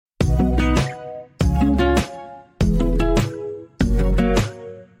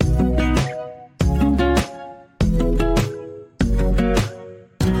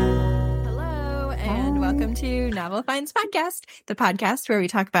welcome to Novel Finds Podcast, the podcast where we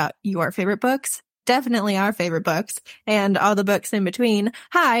talk about your favorite books, definitely our favorite books, and all the books in between.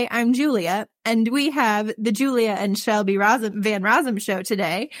 Hi, I'm Julia, and we have the Julia and Shelby Van Rossum show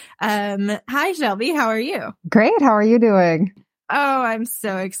today. Hi, Shelby, how are you? Great, how are you doing? Oh, I'm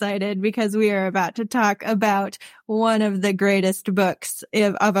so excited because we are about to talk about one of the greatest books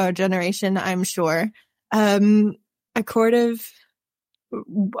of our generation, I'm sure. A Court of...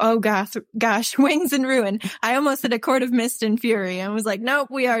 Oh gosh, Wings and Ruin. I almost said A Court of Mist and Fury and was like, nope,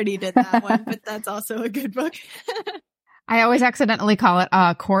 we already did that one, but that's also a good book. I always accidentally call it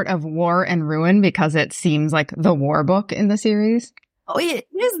A Court of War and Ruin because it seems like the war book in the series. Oh, it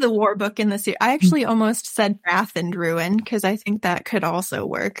is the war book in the series. I actually almost said Wrath and Ruin because I think that could also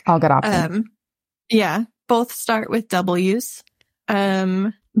work. All good options. Yeah, both start with W's.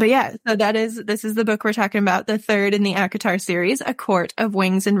 But yeah, so this is the book we're talking about, the third in the Acowar series, A Court of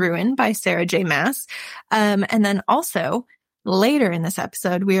Wings and Ruin by Sarah J. Maas. And then also later in this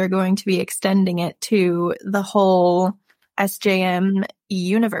episode, we are going to be extending it to the whole SJM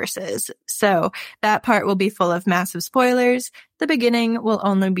universes. So that part will be full of massive spoilers. The beginning will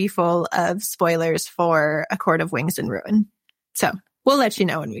only be full of spoilers for A Court of Wings and Ruin. So we'll let you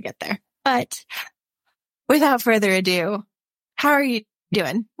know when we get there. But without further ado, how are you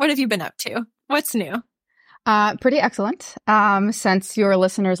doing? What have you been up to? What's new? Pretty excellent. Since your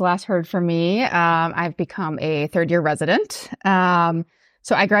listeners last heard from me, I've become a third-year resident.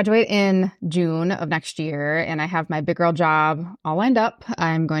 So I graduate in June of next year, and I have my big girl job all lined up.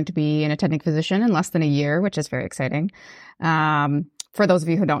 I'm going to be an attending physician in less than a year, which is very exciting. For those of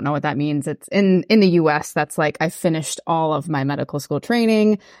you who don't know what that means, it's in the US, that's like I finished all of my medical school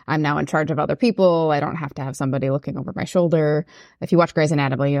training. I'm now in charge of other people. I don't have to have somebody looking over my shoulder. If you watch Grey's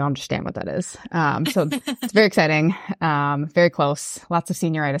Anatomy, you understand what that is. So it's very exciting, very close. Lots of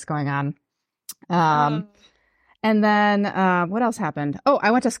senioritis going on. And then what else happened? Oh,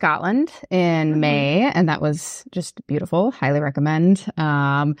 I went to Scotland in May, and that was just beautiful. Highly recommend.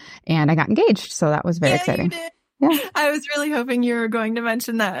 And I got engaged, so that was very exciting. Yeah. I was really hoping you were going to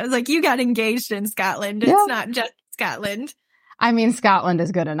mention that. I was like, you got engaged in Scotland. It's not just Scotland. I mean, Scotland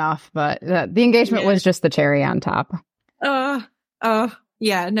is good enough, but the engagement was just the cherry on top. Oh,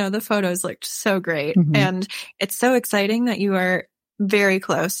 yeah. No, the photos looked so great. Mm-hmm. And it's so exciting that you are very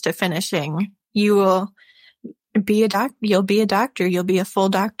close to finishing. You will be a doctor. You'll be a doctor. You'll be a full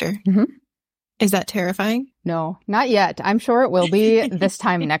doctor. Mm-hmm. Is that terrifying? No, not yet. I'm sure it will be this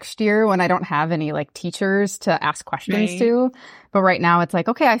time next year when I don't have any like teachers to ask questions to. But right now it's like,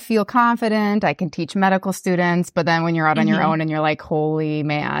 okay, I feel confident. I can teach medical students. But then when you're out on your own and you're like, holy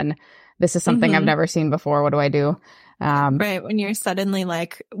man, this is something I've never seen before. What do I do? Right. When you're suddenly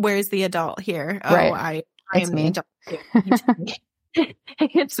like, where's the adult here? Oh, right. I am the adult.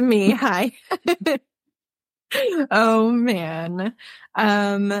 It's me. Hi. Oh, man.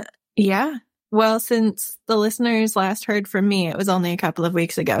 Yeah. Well, since the listeners last heard from me, it was only a couple of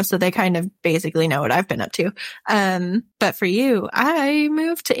weeks ago, so they kind of basically know what I've been up to. But for you, I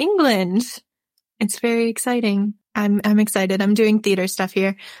moved to England. It's very exciting. I'm excited. I'm doing theater stuff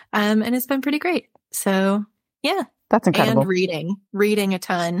here. And it's been pretty great. So yeah. That's incredible. And reading a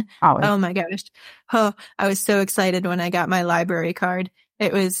ton. Always. Oh my gosh. Oh, I was so excited when I got my library card.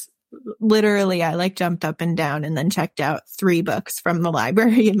 It was literally, I like jumped up and down and then checked out 3 books from the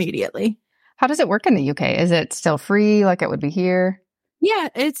library immediately. How does it work in the UK? Is it still free like it would be here? Yeah,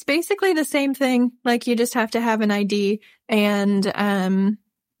 it's basically the same thing. Like you just have to have an ID and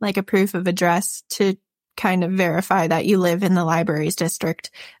like a proof of address to kind of verify that you live in the library's district.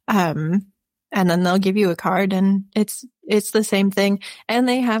 And then they'll give you a card and it's the same thing. And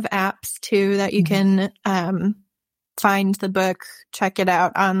they have apps too that you can find the book, check it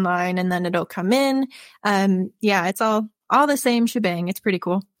out online, and then it'll come in. Yeah, it's all the same shebang. It's pretty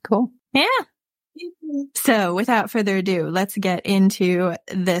cool. Cool. Yeah. So without further ado, let's get into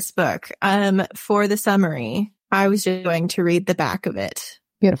this book. For the summary, I was just going to read the back of it.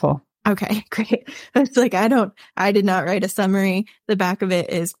 Beautiful. Okay, great. It's like, I did not write a summary. The back of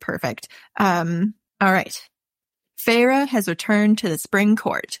it is perfect. All right. Feyre has returned to the Spring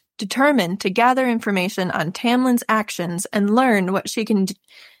Court, determined to gather information on Tamlin's actions and learn what she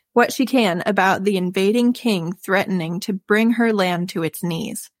can about the invading king threatening to bring her land to its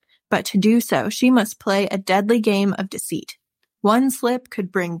knees. But to do so, she must play a deadly game of deceit. One slip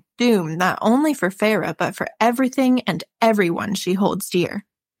could bring doom not only for Feyre, but for everything and everyone she holds dear.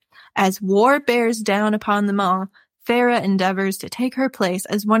 As war bears down upon them all, Feyre endeavors to take her place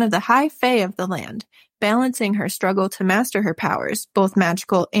as one of the high fae of the land, balancing her struggle to master her powers, both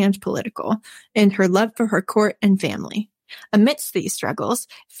magical and political, and her love for her court and family. Amidst these struggles,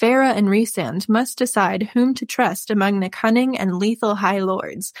 Farah and Rhysand must decide whom to trust among the cunning and lethal High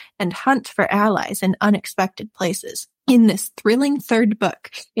Lords and hunt for allies in unexpected places. In this thrilling third book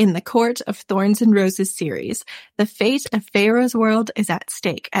in the Court of Thorns and Roses series, the fate of Farah's world is at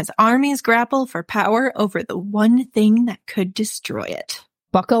stake as armies grapple for power over the one thing that could destroy it.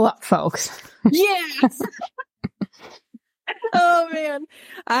 Buckle up, folks. Yes! Oh man,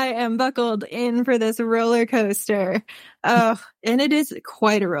 I am buckled in for this roller coaster. Oh, and it is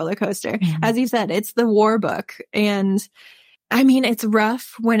quite a roller coaster. Mm-hmm. As you said, it's the war book. And I mean, it's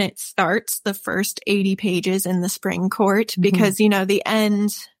rough when it starts the first 80 pages in the Spring Court because, you know, the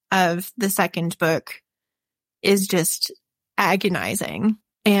end of the second book is just agonizing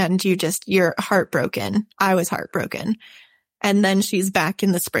and you're heartbroken. I was heartbroken. And then she's back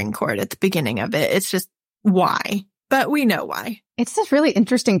in the Spring Court at the beginning of it. It's just why? But we know why. It's this really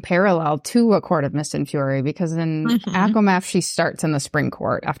interesting parallel to A Court of Mist and Fury because in Acowar, she starts in the Spring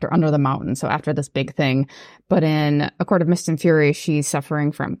Court after Under the Mountain, so after this big thing. But in A Court of Mist and Fury, she's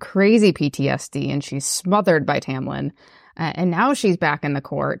suffering from crazy PTSD and she's smothered by Tamlin. And now she's back in the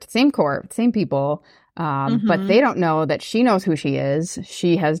court, same people. But they don't know that she knows who she is.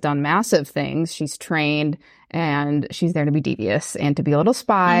 She has done massive things. She's trained and she's there to be devious and to be a little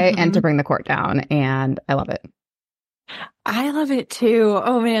spy and to bring the court down. And I love it. I love it too.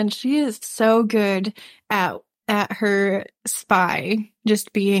 Oh man, she is so good at her spy,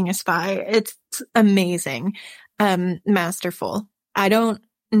 just being a spy. It's amazing. Masterful. I don't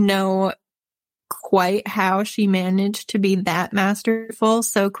know quite how she managed to be that masterful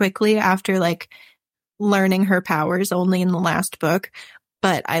so quickly after like learning her powers only in the last book,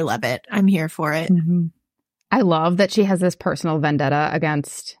 but I love it. I'm here for it. I love that she has this personal vendetta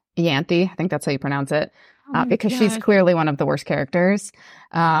against Ianthe. I think that's how you pronounce it. Because she's clearly one of the worst characters.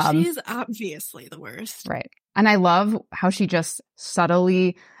 She is obviously the worst. Right. And I love how she just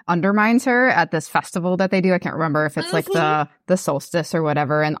subtly undermines her at this festival that they do. I can't remember if it's like the solstice or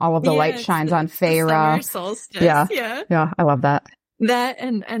whatever, and all of the light shines on Feyre. The summer solstice. Yeah, I love that. That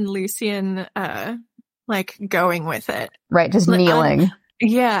and Lucian like going with it. Right, just kneeling.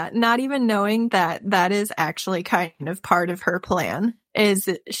 Not even knowing that is actually kind of part of her plan. Is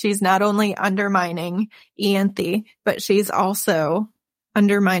she's not only undermining Ianthe, but she's also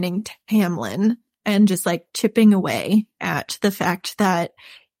undermining Tamlin and just like chipping away at the fact that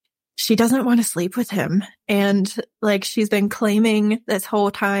she doesn't want to sleep with him. And like she's been claiming this whole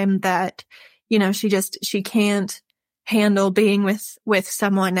time that, you know, she can't handle being with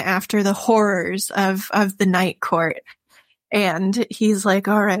someone after the horrors of the Night Court. And he's like,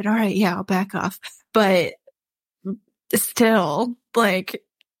 all right, yeah, I'll back off. But still, like,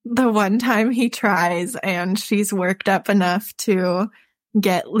 the one time he tries and she's worked up enough to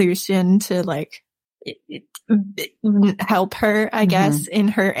get Lucian to, like, help her, I guess, in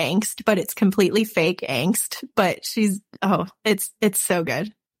her angst, but it's completely fake angst. But it's so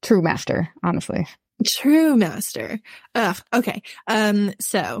good. True master, honestly. True master. Okay.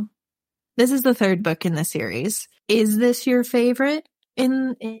 So this is the third book in the series. Is this your favorite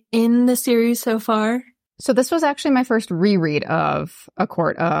in the series so far? So this was actually my first reread of A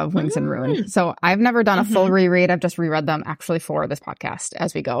Court of Wings and Ruin. So I've never done a full reread. I've just reread them actually for this podcast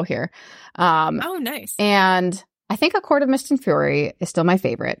as we go here. Nice. And I think A Court of Mist and Fury is still my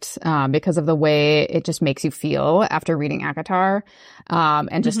favorite because of the way it just makes you feel after reading Acowar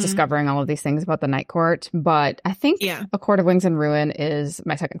and just discovering all of these things about the Night Court. But I think A Court of Wings and Ruin is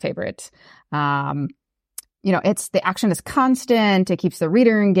my second favorite. You know, the action is constant. It keeps the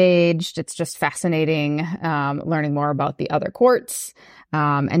reader engaged. It's just fascinating, learning more about the other courts,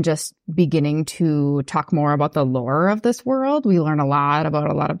 and just beginning to talk more about the lore of this world. We learn a lot about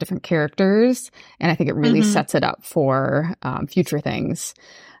a lot of different characters, and I think it really sets it up for future things.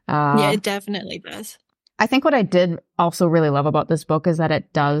 Yeah, it definitely does. I think what I did also really love about this book is that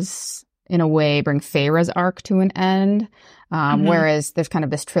it does, in a way, bring Feyre's arc to an end. Whereas there's kind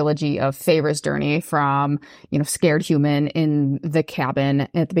of this trilogy of Feyre's journey from, you know, scared human in the cabin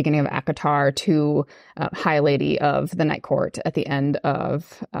at the beginning of Acowar to High Lady of the Night Court at the end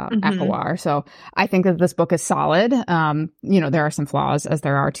of Acowar. So I think that this book is solid. You know, there are some flaws, as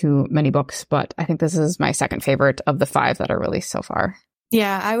there are to many books, but I think this is my second favorite of the 5 that are released so far.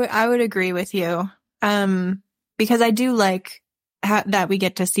 Yeah, I would agree with you. Because I do like that we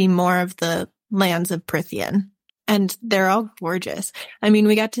get to see more of the lands of Prythian. And they're all gorgeous. I mean,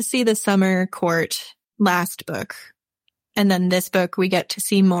 we got to see the Summer Court last book. And then this book, we get to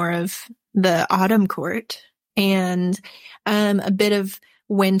see more of the Autumn Court and a bit of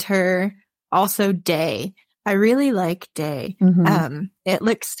Winter, also Day. I really like Day. It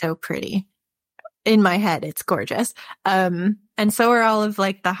looks so pretty. in my head, it's gorgeous. And so are all of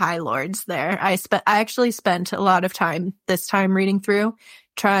like the High Lords there. I actually spent a lot of time this time reading through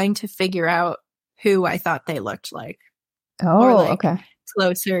trying to figure out who I thought they looked like. Oh, like okay.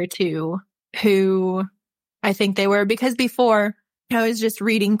 Closer to who I think they were, because before I was just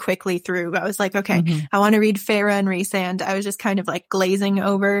reading quickly through. I was like, okay, I want to read Feyre and Rhysand. I was just kind of like glazing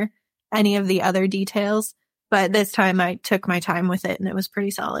over any of the other details. But this time I took my time with it and it was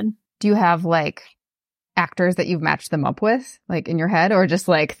pretty solid. Do you have like actors that you've matched them up with, like in your head, or just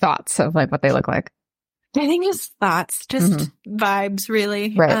like thoughts of like what they look like? I think it's thoughts, just vibes,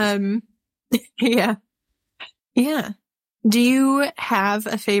 really. Right. Yeah. Yeah. Do you have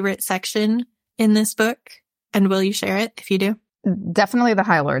a favorite section in this book? And will you share it if you do? Definitely the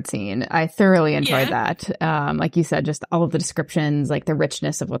High Lord scene. I thoroughly enjoyed that. Like you said, just all of the descriptions, like the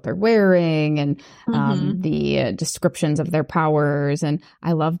richness of what they're wearing and the descriptions of their powers. And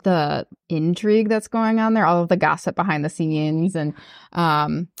I love the intrigue that's going on there, all of the gossip behind the scenes. And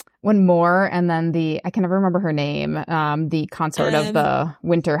when Moore and then I can never remember her name, the consort of the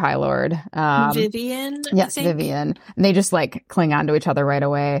Winter High Lord. Vivian? Yes, Vivian. And they just like cling on to each other right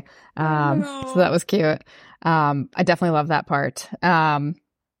away. So that was cute. I definitely love that part.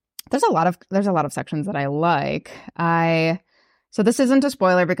 There's a lot of sections that I like. So this isn't a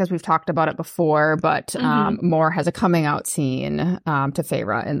spoiler because we've talked about it before, but Moore has a coming out scene to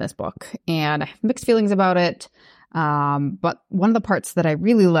Feyre in this book, and I have mixed feelings about it. But one of the parts that I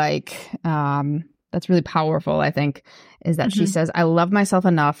really like, that's really powerful, I think, is that she says, "I love myself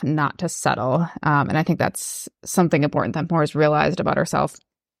enough not to settle." And I think that's something important that Moore has realized about herself,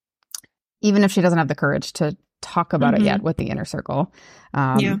 even if she doesn't have the courage to talk about it yet with the inner circle.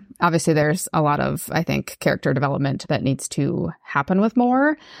 Obviously, there's a lot of, I think, character development that needs to happen with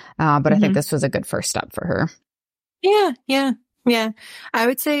Moore. But I think this was a good first step for her. Yeah. I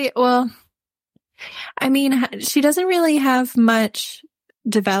would say, well, I mean, she doesn't really have much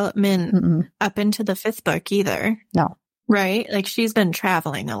development up into the 5th book either. No. Right? Like, she's been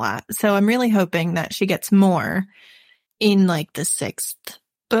traveling a lot. So I'm really hoping that she gets more in like the 6th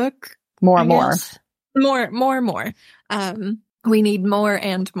book. More. We need more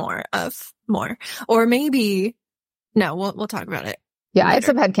and more of more. Or maybe, no, we'll talk about it. Yeah, later. I have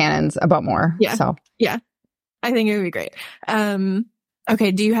some headcanons about more. Yeah. So. Yeah. I think it would be great.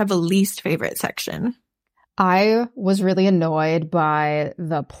 Okay, do you have a least favorite section? I was really annoyed by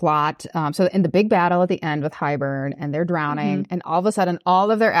the plot. So in the big battle at the end with Hybern, and they're drowning, and all of a sudden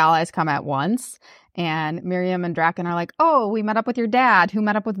all of their allies come at once. And Miriam and Draken are like, "Oh, we met up with your dad, who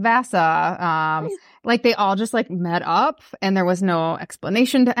met up with Vasa." Like they all just like met up, and there was no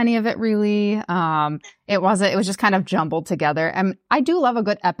explanation to any of it really. It was just kind of jumbled together. And I do love a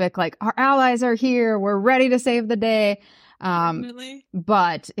good epic, like our allies are here, we're ready to save the day.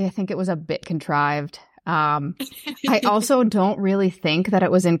 But I think it was a bit contrived. I also don't really think that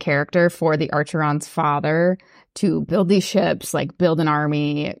it was in character for the Archeron's father to build these ships, like build an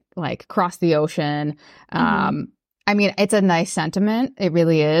army, like cross the ocean. I mean, it's a nice sentiment. It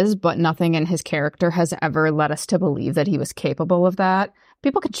really is, but nothing in his character has ever led us to believe that he was capable of that.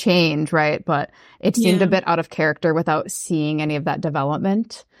 People could change, right? But it seemed a bit out of character without seeing any of that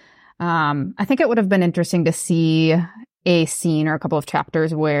development. I think it would have been interesting to see a scene or a couple of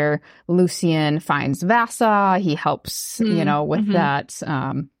chapters where Lucian finds Vasa. He helps, with that,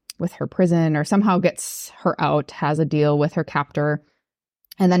 with her prison, or somehow gets her out, has a deal with her captor,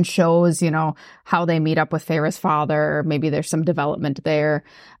 and then shows, how they meet up with Feyre's father. Maybe there's some development there,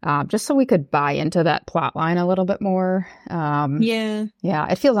 just so we could buy into that plot line a little bit more. Yeah,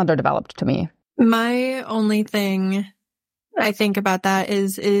 it feels underdeveloped to me. My only thing I think about that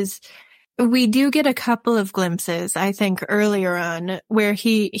is we do get a couple of glimpses, I think, earlier on where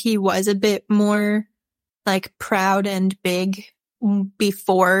he was a bit more like proud and big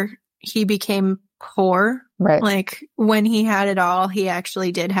before he became poor. Right. Like when he had it all, he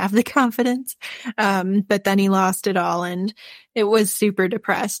actually did have the confidence. But then he lost it all and it was super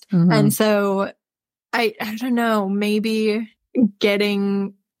depressed. And so I don't know, maybe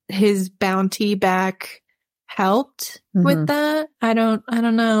getting his bounty back helped with that. I don't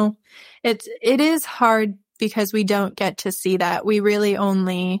know. It is hard because we don't get to see that. We really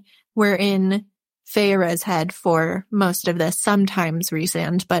only were in Feyre's head for most of this, sometimes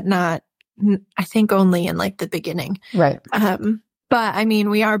Rhysand, but not, I think only in like the beginning. Right. But I mean,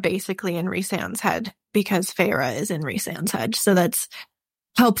 we are basically in Rhysand's head because Feyre is in Rhysand's head. So that's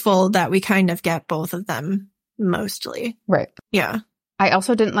helpful that we kind of get both of them mostly. Right. Yeah. I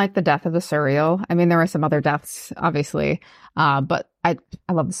also didn't like the death of the Suriel. I mean, there were some other deaths, obviously, but I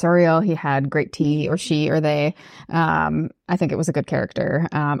love the Suriel. He had great tea, or she, or they. I think it was a good character.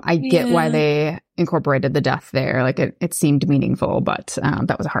 I get why they incorporated the death there. Like it seemed meaningful, but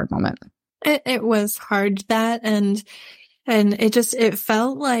that was a hard moment. It was hard, that, and it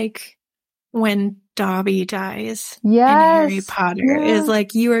felt like when Dobby dies in Harry Potter is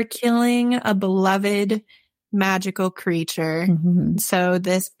like, you are killing a beloved magical creature. So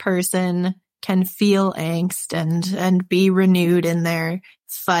this person can feel angst and be renewed in their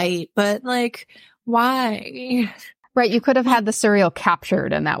fight, but like, why? Right, you could have had the Suriel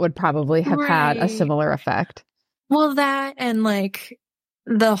captured, and that would probably have had a similar effect. Well, that, and like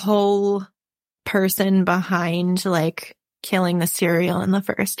the whole person behind like killing the Suriel in the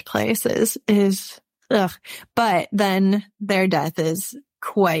first place is ugh. But then their death is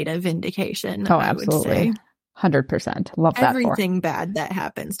quite a vindication. Oh, absolutely. I would say 100%. Love that. Everything bad that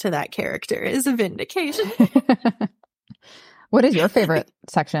happens to that character is a vindication. What is your favorite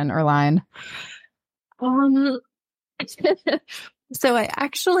section or line? So I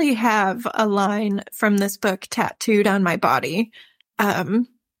actually have a line from this book tattooed on my body. And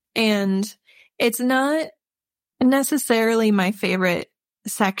it's not necessarily my favorite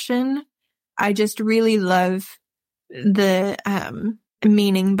section. I just really love the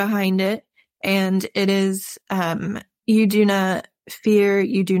meaning behind it. And it is, you do not fear,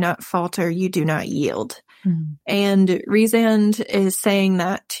 you do not falter, you do not yield. And Rhysand is saying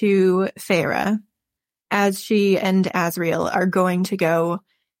that to Feyre as she and Asriel are going to go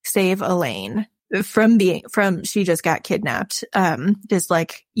save Elaine from she just got kidnapped, just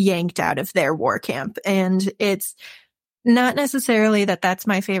like yanked out of their war camp. And it's not necessarily that that's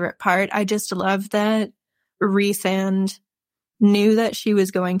my favorite part. I just love that Rhysand knew that she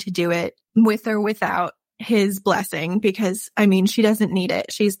was going to do it with or without his blessing, because I mean, she doesn't need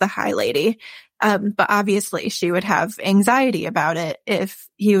it. She's the High Lady. But obviously she would have anxiety about it if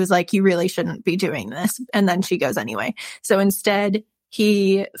he was like, you really shouldn't be doing this. And then she goes anyway. So instead,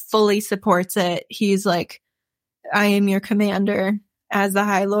 he fully supports it. He's like, I am your commander. As the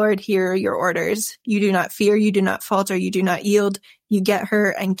High Lord, here are your orders. You do not fear, you do not falter, you do not yield. You get her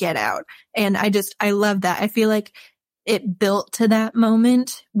and get out. And I love that. I feel like it built to that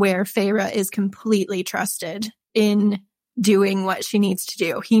moment where Feyre is completely trusted in doing what she needs to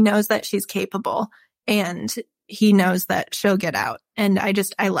do. He knows that she's capable, and he knows that she'll get out. And I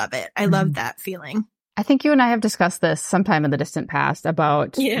love it. I love that feeling. I think you and I have discussed this sometime in the distant past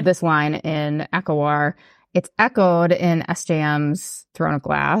about this line in Acowar. It's echoed in SJM's Throne of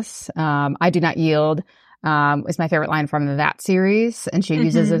Glass. I do not yield is my favorite line from that series, and she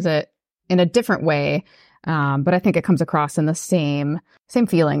uses it in a different way. But I think it comes across in the same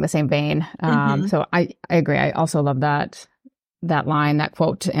feeling, the same vein. So I agree. I also love that line, that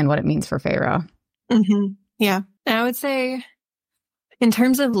quote, and what it means for Feyre. Yeah. I would say in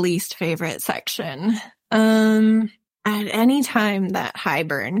terms of least favorite section, at any time that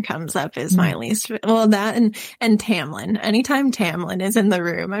Hybern comes up is my least, well, that and Tamlin. Anytime Tamlin is in the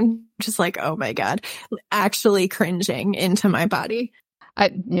room, I'm just like, oh my God, actually cringing into my body.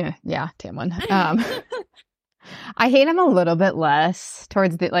 Tamlin. I hate him a little bit less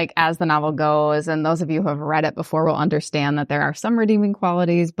towards as the novel goes, and those of you who have read it before will understand that there are some redeeming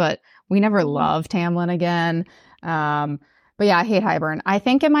qualities, but we never love Tamlin again. But yeah, I hate Hybern. I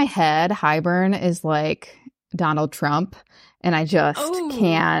think in my head, Hybern is like Donald Trump, and I just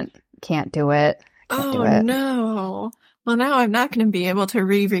can't do it. No. Well, now I'm not going to be able to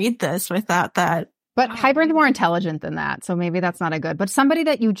reread this without that. But Hybern's more intelligent than that, so maybe that's not a good. But somebody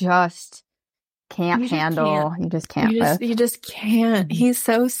that you just can't handle. You just can't. You just can't. He's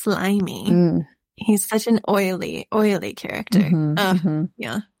so slimy. He's such an oily character.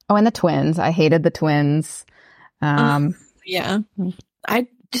 Yeah. Oh, and the twins. I hated the twins. Yeah. I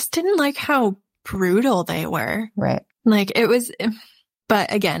just didn't like how brutal they were. Right. Like it was,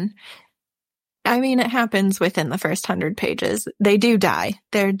 but again, I mean, it happens within the first 100 pages. They do die.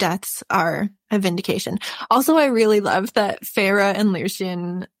 Their deaths are a vindication. Also, I really love that Feyre and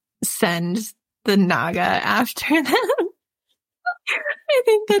Lucien send the Naga after them. I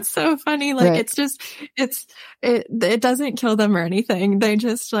think that's so funny. Like, it doesn't kill them or anything. They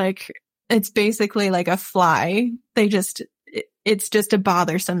just it's basically like a fly. It's just a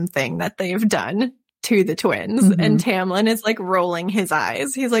bothersome thing that they've done to the twins. And Tamlin is like rolling his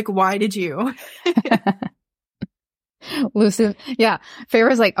eyes. He's like, why did you? Lucien, yeah.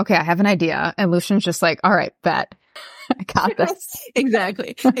 Feyre's like, okay, I have an idea. And Lucien's just like, all right, bet. I got this.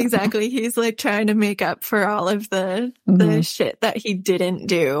 Exactly. He's like trying to make up for all of the shit that he didn't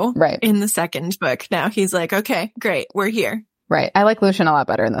do in the second book. Now he's like, okay, great. We're here. Right. I like Lucian a lot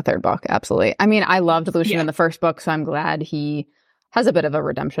better in the third book. Absolutely. I mean, I loved Lucian in the first book, so I'm glad he has a bit of a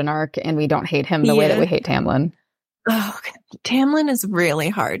redemption arc and we don't hate him the way that we hate Tamlin. Oh, Tamlin is really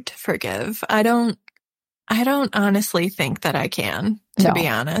hard to forgive. I don't honestly think that I can, to be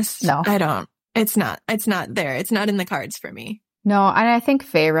honest. No. I don't. It's not there. It's not in the cards for me. No, and I think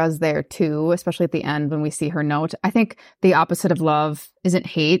Feyre's there too, especially at the end when we see her note. I think the opposite of love isn't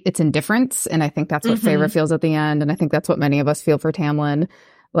hate, it's indifference. And I think that's what Feyre feels at the end. And I think that's what many of us feel for Tamlin.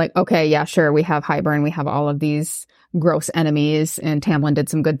 Like, okay, yeah, sure, we have Hybern, we have all of these gross enemies, and Tamlin did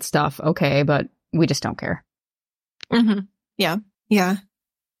some good stuff. Okay, but we just don't care. Yeah. Yeah.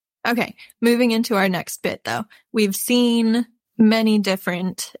 Okay. Moving into our next bit, though. We've seen many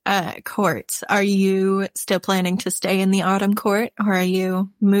different courts. Are you still planning to stay in the Autumn Court, or are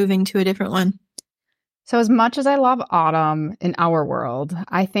you moving to a different one? So as much as I love Autumn in our world,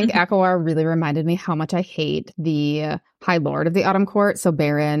 I think Acowar really reminded me how much I hate the High Lord of the Autumn Court. So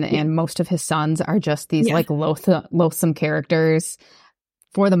Baron and most of his sons are just these like loathsome characters.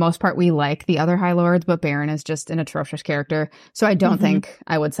 For the most part, we like the other High Lords, but Baron is just an atrocious character. So I don't think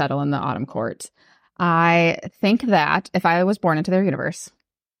I would settle in the Autumn Court. I think that if I was born into their universe,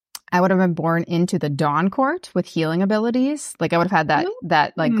 I would have been born into the Dawn Court with healing abilities. Like I would have had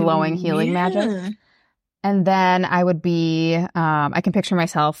that like glowing healing magic. And then I would be, I can picture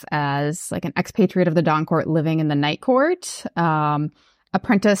myself as like an expatriate of the Dawn Court living in the Night Court,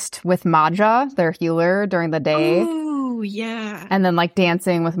 apprenticed with Maja, their healer, during the day. Oh, yeah. And then like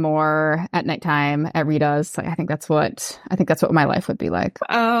dancing with Mor at nighttime at Rita's. Like, I think that's what my life would be like.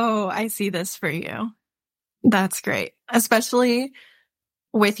 Oh, I see this for you. That's great. Especially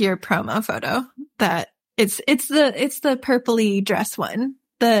with your promo photo. That it's the purpley dress one.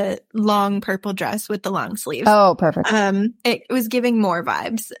 The long purple dress with the long sleeves. Oh, perfect. It was giving more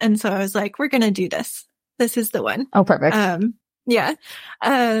vibes. And so I was like, we're going to do this. This is the one. Oh, perfect. Yeah.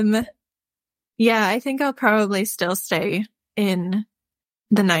 Yeah, I think I'll probably still stay in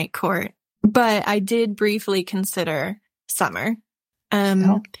the Night Court, but I did briefly consider Summer.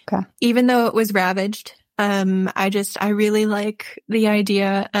 Okay. Even though it was ravaged, I really like the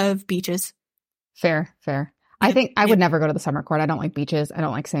idea of beaches. Fair. I think I would never go to the Summer Court. I don't like beaches. I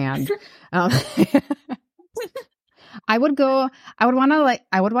don't like sand. I would want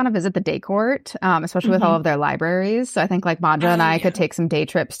to visit the Day Court, especially with all of their libraries. So I think like Maja and I could take some day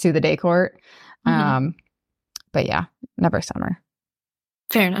trips to the Day Court. But yeah, never Summer.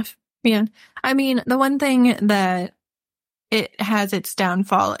 Fair enough. Yeah. I mean, the one thing that it has its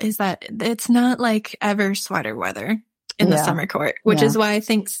downfall is that it's not like ever sweater weather in the Summer Court, which is why I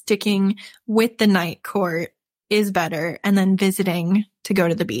think sticking with the Night Court is better, and then visiting to go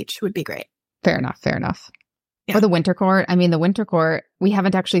to the beach would be great. Fair enough. Yeah. Or the Winter Court. I mean, the Winter Court, we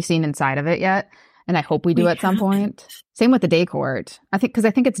haven't actually seen inside of it yet, and I hope we do at some point. Same with the Day Court. I think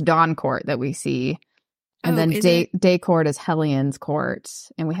it's Dawn Court that we see, and then Day Court is Hellion's court,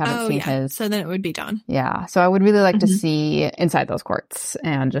 and we haven't seen his. So then it would be Dawn. Yeah. So I would really like to see inside those courts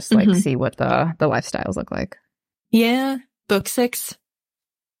and just like see what the lifestyles look like. Yeah. Book 6.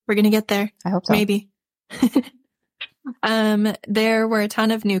 We're gonna get there. I hope so. Maybe. There were a ton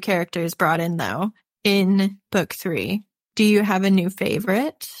of new characters brought in though in book 3. Do you have a new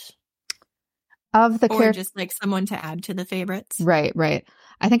favorite? Of the or just like someone to add to the favorites? Right.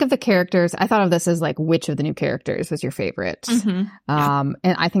 I think of the characters, I thought of this as like which of the new characters was your favorite. And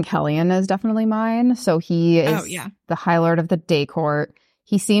I think Hellion is definitely mine. So he is the High Lord of the Day Court.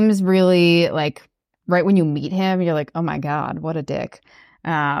 He seems really like right when you meet him, you're like, oh my God, what a dick.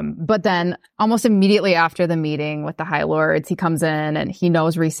 But then almost immediately after the meeting with the High Lords, he comes in and he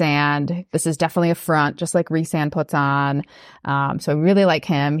knows Rhysand. This is definitely a front, just like Rhysand puts on. So I really like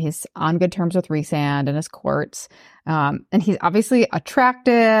him. He's on good terms with Rhysand and his courts. And he's obviously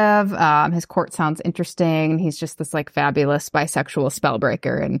attractive. His court sounds interesting. He's just this like fabulous bisexual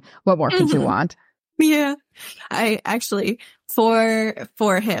spellbreaker. And what more could you want? Yeah. I actually, for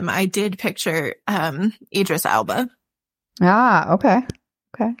him, I did picture Idris Elba. Ah, okay.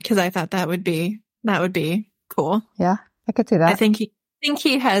 Because I thought that would be cool. Yeah, I could see that. I think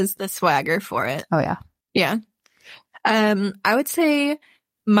he has the swagger for it. Oh yeah. Yeah. I would say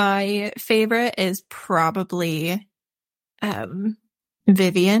my favorite is probably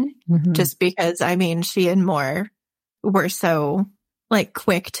Vivian, just because I mean she and Mor were so like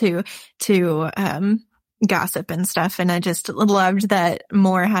quick to gossip and stuff, and I just loved that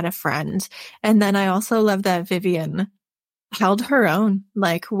Mor had a friend. And then I also love that Vivian held her own.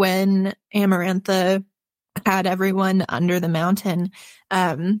 Like when Amarantha had everyone under the mountain,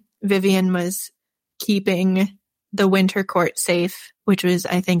 Vivian was keeping the Winter Court safe, which was,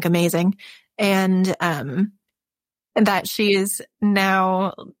 I think, amazing. And that she is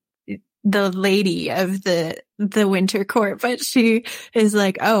now the lady of the Winter Court, but she is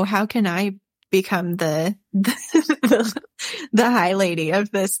like, oh, how can I become the High Lady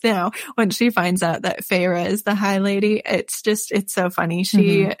of this now? When she finds out that Feyre is the High Lady, it's so funny.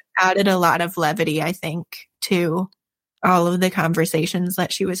 She added a lot of levity, I think, to all of the conversations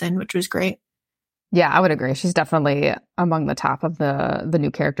that she was in, which was great. Yeah, I would agree. She's definitely among the top of the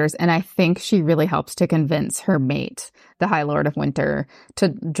new characters. And I think she really helps to convince her mate, the High Lord of Winter,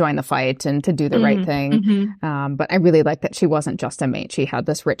 to join the fight and to do the right thing. But I really like that she wasn't just a mate. She had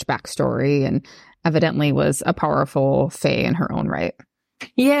this rich backstory and evidently was a powerful fae in her own right.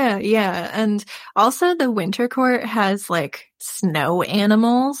 Yeah, yeah. And also the Winter Court has like snow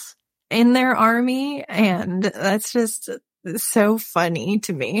animals in their army. And that's just so funny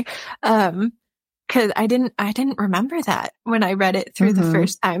to me. Because I didn't remember that when I read it through the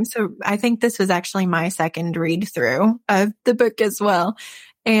first time. So I think this was actually my second read through of the book as well.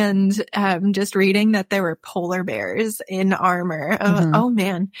 And just reading that there were polar bears in armor. Oh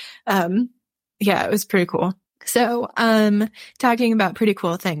man. Yeah, it was pretty cool. So talking about pretty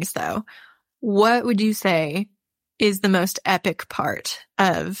cool things though, what would you say is the most epic part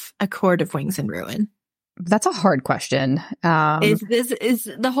of A Court of Wings and Ruin? That's a hard question. Is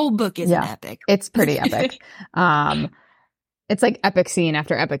the whole book is an epic? It's pretty epic. It's like epic scene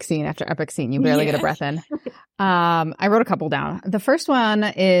after epic scene after epic scene. You barely get a breath in. I wrote a couple down. The first one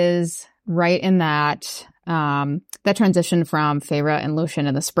is right in that transition from Feyre and Lucien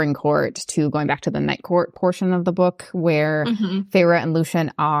in the Spring Court to going back to the Night Court portion of the book, where Feyre and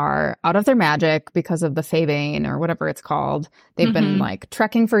Lucien are out of their magic because of the Fabane or whatever it's called. They've been like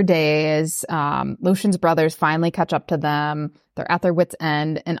trekking for days. Lucien's brothers finally catch up to them. They're at their wits'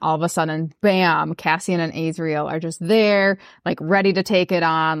 end, and all of a sudden, bam, Cassian and Azriel are just there, like ready to take it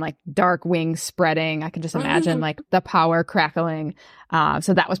on, like dark wings spreading. I can just imagine like the power crackling.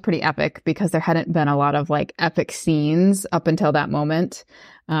 So that was pretty epic because there hadn't been a lot of like epic scenes up until that moment.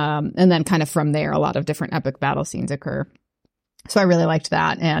 And then kind of from there, a lot of different epic battle scenes occur. So I really liked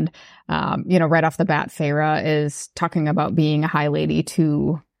that. And, right off the bat, Feyre is talking about being a High Lady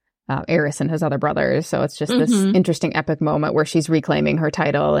to Eris and his other brothers. So it's just this interesting epic moment where she's reclaiming her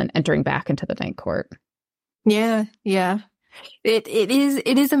title and entering back into the Night Court. Yeah, yeah. It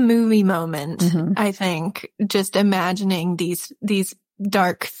is a movie moment, I think, just imagining these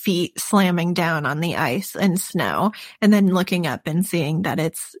dark feet slamming down on the ice and snow, and then looking up and seeing that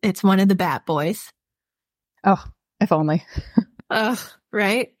it's one of the Bat Boys. Oh, if only.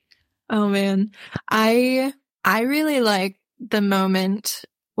 Right? Oh man. I really like the moment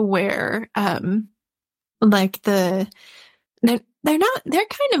where like they're kind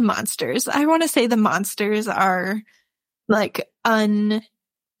of monsters. I want to say the monsters are like unhidden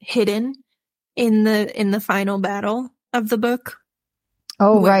in the final battle of the book.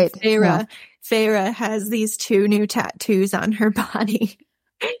 Oh, right. Feyre has these 2 new tattoos on her body,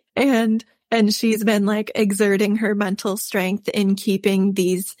 and she's been like exerting her mental strength in keeping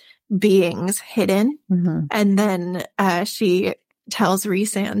these beings hidden. And then she tells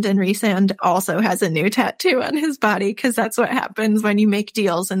Rhysand, and Rhysand also has a new tattoo on his body, because that's what happens when you make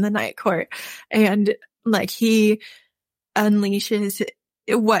deals in the Night Court. And like he unleashes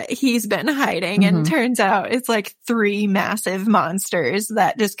what he's been hiding, and turns out it's like 3 massive monsters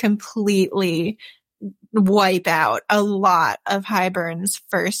that just completely wipe out a lot of Hybern's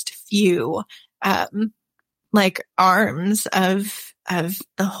first few like arms of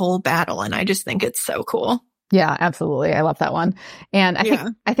the whole battle. And I just think it's so cool. Yeah, absolutely. I love that one. And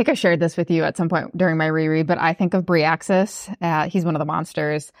I think I shared this with you at some point during my reread, but I think of Bryaxis, he's one of the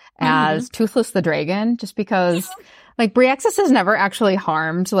monsters, as Toothless the Dragon, just because like Bryaxis has never actually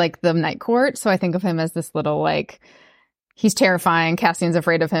harmed like the Night Court. So I think of him as this little like, he's terrifying. Cassian's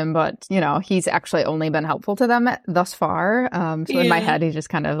afraid of him, but he's actually only been helpful to them thus far. So in my head, he's just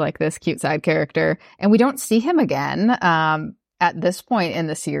kind of like this cute side character, and we don't see him again at this point in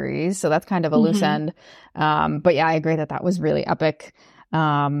the series. So that's kind of a loose end. But yeah, I agree that was really epic.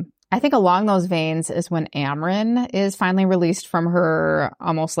 I think along those veins is when Amren is finally released from her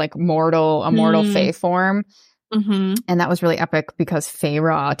almost like immortal fae form. And that was really epic because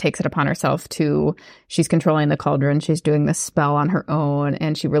Feyre takes it upon herself she's controlling the cauldron. She's doing this spell on her own,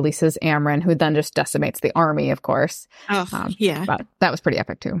 and she releases Amren, who then just decimates the army, of course. Yeah. But that was pretty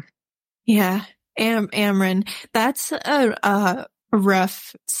epic too. Yeah. Amren, that's a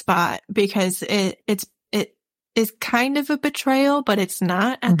rough spot, because it is kind of a betrayal, but it's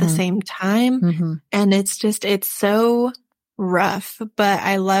not at the same time. And it's so rough, but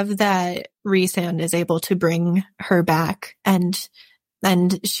I love that Rhysand is able to bring her back, and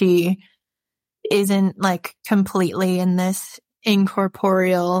she isn't like completely in this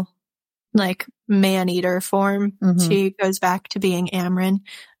incorporeal, like man-eater form. She goes back to being Amryn,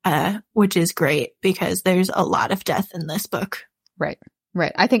 which is great because there's a lot of death in this book. Right.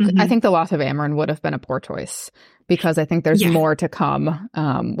 I think the loss of Amryn would have been a poor choice because I think there's more to come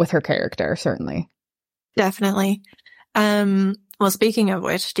with her character, certainly. Definitely. Well, speaking of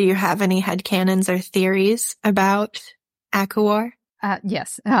which, do you have any headcanons or theories about Acowar?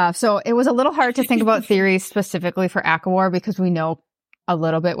 Yes. So it was a little hard to think about theories specifically for Acowar because we know a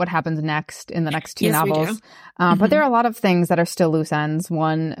little bit what happens next in the next two novels. But there are a lot of things that are still loose ends.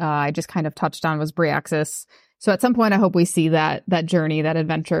 One I just kind of touched on was Bryaxis. So at some point, I hope we see that journey, that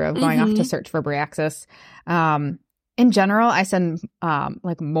adventure of going off to search for Bryaxis. In general, I said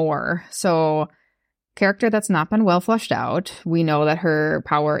like more. So character that's not been well fleshed out. We know that her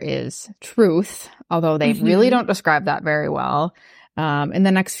power is truth, although they really don't describe that very well. In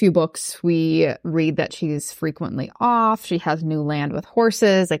the next few books, we read that she's frequently off. She has new land with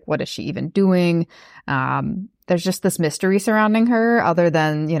horses. Like, what is she even doing? There's just this mystery surrounding her other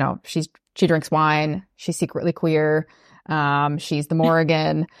than, she drinks wine. She's secretly queer. She's the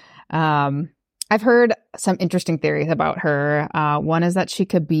Morrigan. I've heard some interesting theories about her. One is that she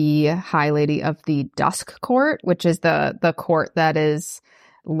could be High Lady of the Dusk Court, which is the court that is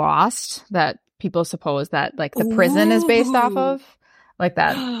lost, that people suppose that like the prison is based off of. Like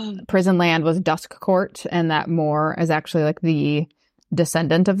that prison land was Dusk Court and that Moor is actually like the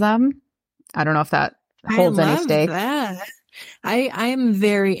descendant of them. I don't know if that holds any stake. That. I am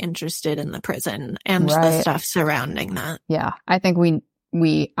very interested in the prison and the stuff surrounding that. Yeah, I think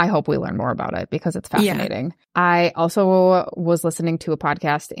I hope we learn more about it because it's fascinating. Yeah. I also was listening to a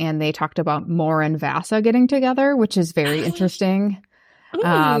podcast and they talked about Moor and Vasa getting together, which is very interesting.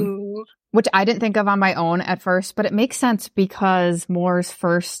 Which I didn't think of on my own at first, but it makes sense because Moor's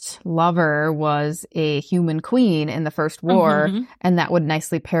first lover was a human queen in the First War, and that would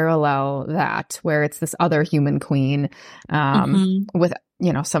nicely parallel that, where it's this other human queen with,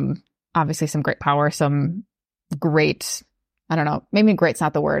 some great power, some great, I don't know, maybe great's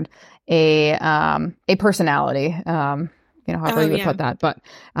not the word, a personality, however you would put that. But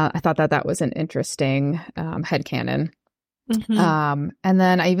I thought that was an interesting headcanon. And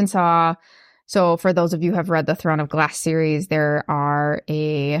then I even saw, so for those of you who have read the Throne of Glass series, there's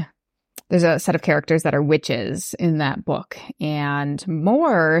a set of characters that are witches in that book. And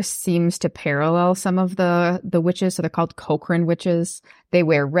Moor seems to parallel some of the witches. So they're called Cochrane witches. They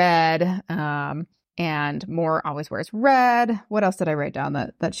wear red. And Moor always wears red. What else did I write down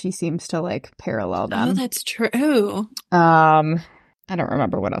that she seems to like parallel them? Oh, that's true. I don't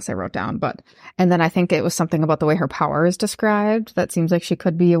remember what else I wrote down, and then I think it was something about the way her power is described. That seems like she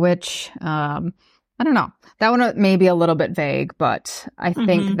could be a witch. I don't know. That one may be a little bit vague, but I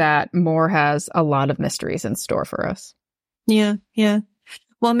think that Moor has a lot of mysteries in store for us. Yeah.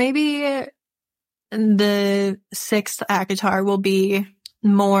 Well, maybe the sixth Acowar will be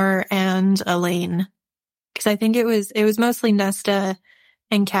Moor and Elaine, because I think it was mostly Nesta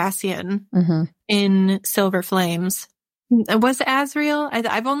and Cassian in Silver Flames. Was Azriel?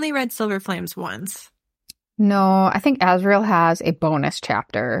 I've only read Silver Flames once. No, I think Azriel has a bonus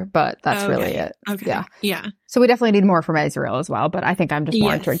chapter, but that's really it. Okay. Yeah. So we definitely need more from Azriel as well, but I think I'm just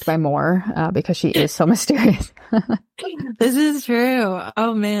more intrigued by Moor because she is so mysterious. This is true.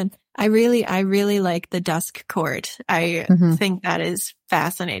 Oh man. I really like the Dusk Court. I think that is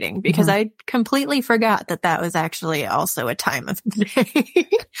fascinating because I completely forgot that was actually also a time of day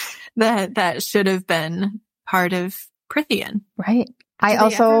that should have been part of Prithian. Right. I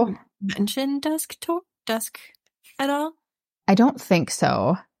also mention Dusk at all? I don't think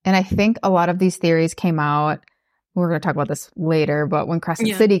so. And I think a lot of these theories came out, we're going to talk about this later, but when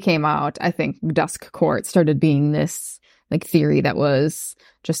Crescent City came out, I think Dusk Court started being this like theory that was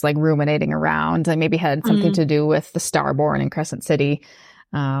just like ruminating around and maybe had something to do with the Starborn in Crescent City.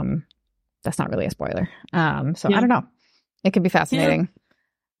 That's not really a spoiler. I don't know. It could be fascinating. Yeah.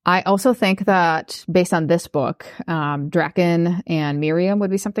 I also think that based on this book, Draken and Miriam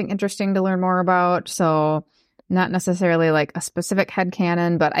would be something interesting to learn more about. So not necessarily like a specific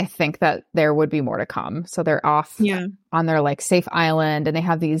headcanon, but I think that there would be more to come. So they're off on their like safe island and they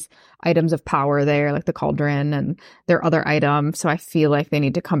have these items of power there, like the cauldron and their other items. So I feel like they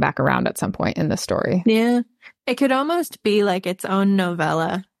need to come back around at some point in the story. Yeah. It could almost be like its own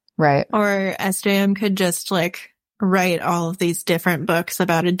novella. Right. Or SJM could just like write all of these different books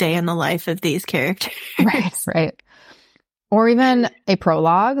about a day in the life of these characters. Right. Or even a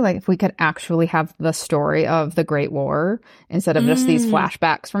prologue, like if we could actually have the story of the Great War instead of just these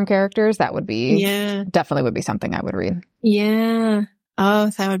flashbacks from characters, that would be definitely would be something I would read. Yeah. Oh,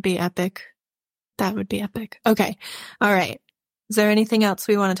 that would be epic. That would be epic. Okay. All right. Is there anything else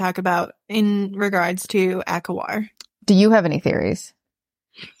we want to talk about in regards to Acowar? Do you have any theories?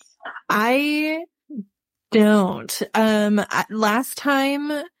 I don't. Last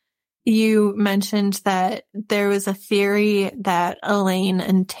time you mentioned that there was a theory that Elaine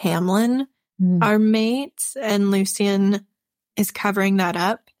and Tamlin are mates, and Lucian is covering that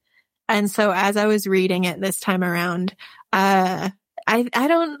up. And so as I was reading it this time around, I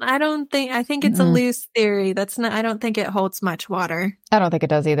think it's a loose theory. I don't think it holds much water. I don't think it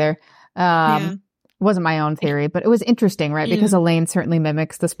does either. It wasn't my own theory, but it was interesting, right? Because Elaine certainly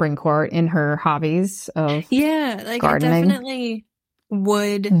mimics the spring court in her hobbies of like gardening. It definitely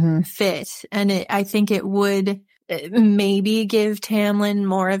would fit. And I think it would maybe give Tamlin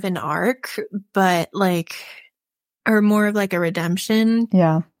more of an arc, but or more of like a redemption.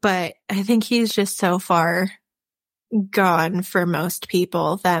 Yeah. But I think he's just so far gone for most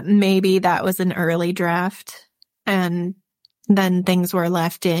people that maybe that was an early draft and then things were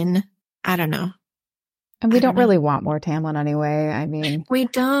left in. I don't know. And we don't really want more Tamlin anyway. I mean, we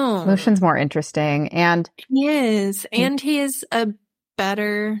don't. Lucian's more interesting, and he is, and he is a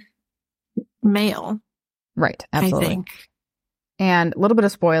better male. Right, absolutely. I think. And a little bit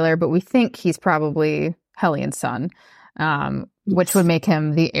of spoiler, but we think he's probably Hellion's son, which would make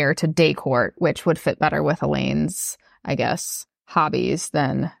him the heir to Day Court, which would fit better with Elaine's, I guess, hobbies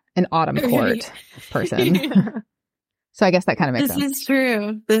than an Autumn Court person. Yeah. So I guess that kind of makes sense.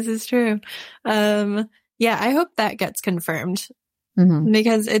 This is true. Yeah, I hope that gets confirmed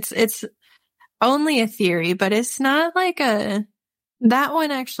because it's only a theory, but it's not like that one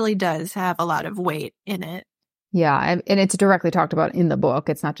actually does have a lot of weight in it. Yeah, and it's directly talked about in the book.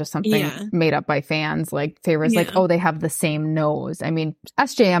 It's not just something made up by fans. Like, Feyre's like, oh, they have the same nose. I mean,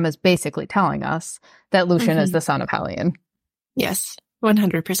 SJM is basically telling us that Lucian is the son of Hellion. Yes,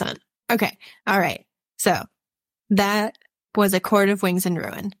 100%. Okay, all right. So that was A Court of Wings and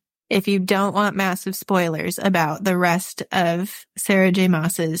Ruin. If you don't want massive spoilers about the rest of Sarah J.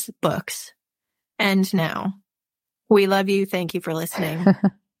 Maas's books, and now, we love you. Thank you for listening.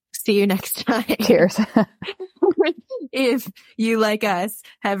 See you next time. Cheers. If you, like us,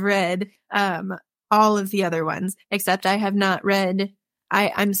 have read all of the other ones, except I have not read,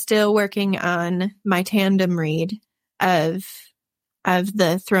 I'm still working on my tandem read of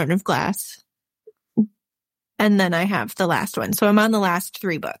the Throne of Glass. And then I have the last one. So I'm on the last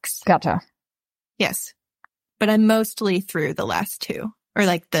 3 books. Gotcha. Yes. But I'm mostly through the last 2. Or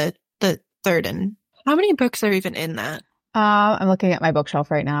like the third and... How many books are even in that? I'm looking at my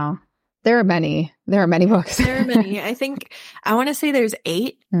bookshelf right now. There are many. There are many books. There are many. I want to say there's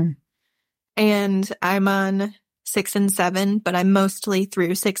 8. And I'm on 6 and 7, but I'm mostly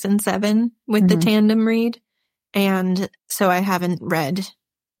through 6 and 7 with the tandem read. And so I haven't read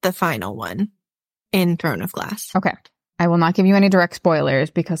the final one in Throne of Glass. Okay. I will not give you any direct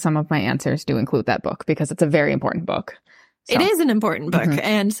spoilers because some of my answers do include that book because it's a very important book. So. It is an important book.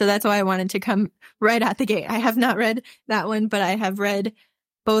 And so that's why I wanted to come right at the gate. I have not read that one, but I have read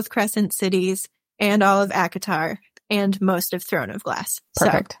both Crescent Cities and all of ACOTAR and most of Throne of Glass.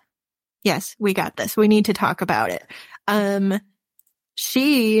 Perfect. So, yes, we got this. We need to talk about it.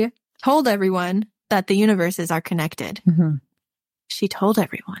 She told everyone that the universes are connected. She told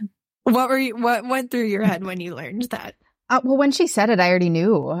everyone. What went through your head when you learned that? Well, when she said it, I already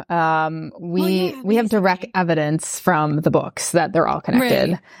knew. We have direct evidence from the books that they're all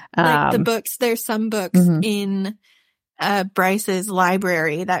connected. Right. Like the books, there's some books in Bryce's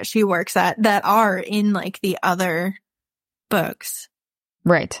library that she works at that are in like the other books.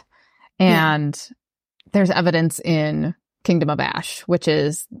 Right. And there's evidence in Kingdom of Ash, which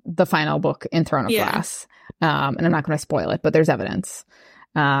is the final book in Throne of Glass. And I'm not going to spoil it, but there's evidence.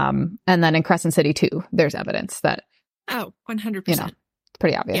 And then in Crescent City too, there's evidence that 100%. You know, it's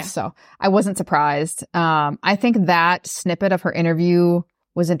pretty obvious. So I wasn't surprised. I think that snippet of her interview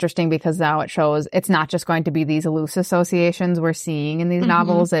was interesting because now it shows it's not just going to be these loose associations we're seeing in these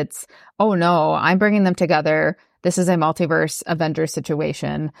novels. It's, oh no, I'm bringing them together. This is a multiverse Avengers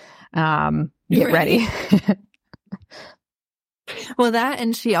situation. Get ready. Well, that,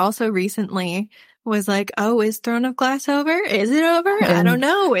 and she also recently was like, oh, is Throne of Glass over? Is it over? I don't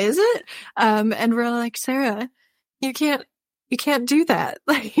know. Is it? And we're like, Sarah, you can't do that.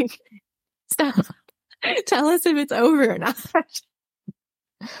 Like, stop. Tell us if it's over or not.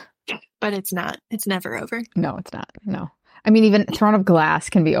 But it's not. It's never over. No, it's not. No. I mean, even Throne of Glass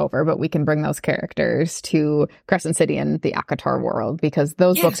can be over, but we can bring those characters to Crescent City and the ACOTAR world because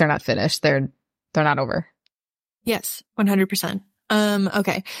those books are not finished. They're not over. Yes, 100%.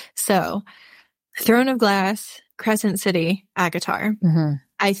 Okay. So, Throne of Glass, Crescent City, ACOTAR.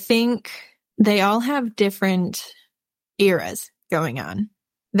 I think They all have different eras going on.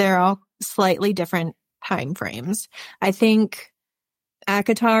 They're all slightly different time frames. I think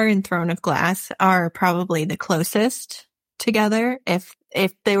Acowar and Throne of Glass are probably the closest together if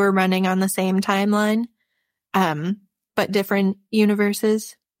they were running on the same timeline, but different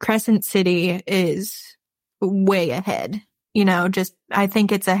universes. Crescent City is way ahead. You know, just I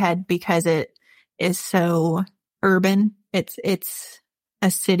think it's ahead because it is so urban. It's a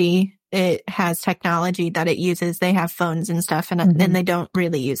city. It has technology that it uses. They have phones and stuff, and they don't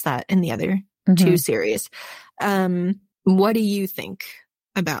really use that in the other two series. What do you think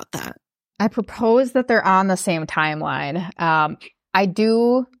about that? I propose that they're on the same timeline. I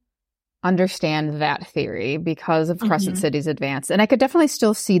do understand that theory because of Crescent City's advance, and I could definitely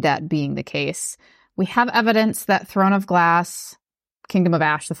still see that being the case. We have evidence that Throne of Glass, Kingdom of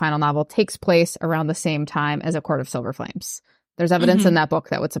Ash, the final novel, takes place around the same time as A Court of Silver Flames. There's evidence in that book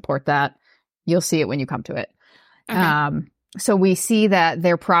that would support that. You'll see it when you come to it. Okay. So we see that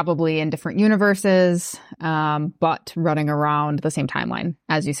they're probably in different universes, but running around the same timeline,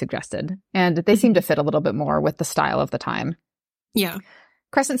 as you suggested. And they seem to fit a little bit more with the style of the time. Yeah.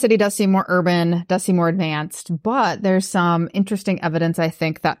 Crescent City does seem more urban, does seem more advanced, but there's some interesting evidence, I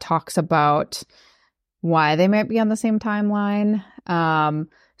think, that talks about why they might be on the same timeline.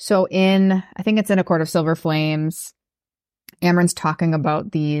 So I think it's in A Court of Silver Flames, Amren's talking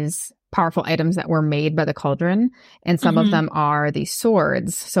about these powerful items that were made by the cauldron, and some of them are these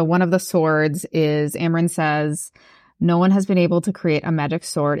swords. So one of the swords is, Amren says, no one has been able to create a magic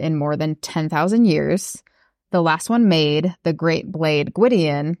sword in more than 10,000 years. The last one made, the great blade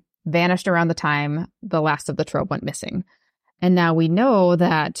Gwydion, vanished around the time the last of the trove went missing. And now we know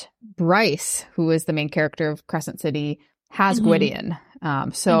that Bryce, who is the main character of Crescent City, has Gwydion.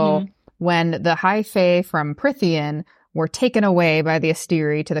 So when the High Fae from Prythian were taken away by the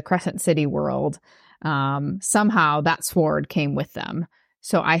Asteri to the Crescent City world, somehow that sword came with them.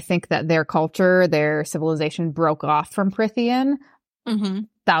 So I think that their culture, their civilization broke off from Prythian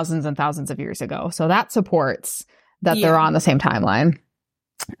thousands and thousands of years ago. So that supports that they're on the same timeline.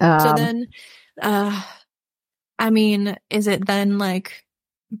 So then, I mean, is it then like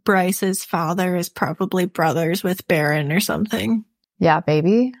Bryce's father is probably brothers with Baron or something? Yeah,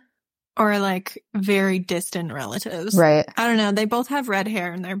 maybe. Or like very distant relatives. Right. I don't know. They both have red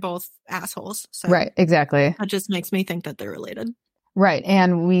hair and they're both assholes. So right, exactly. That just makes me think that they're related. Right.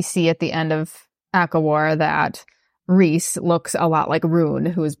 And we see at the end of Acowar that Rhys looks a lot like Rune,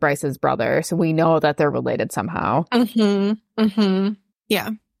 who is Bryce's brother. So we know that they're related somehow. Yeah.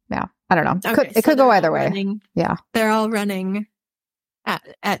 Yeah. I don't know. Okay, it could go either way. Yeah. They're all running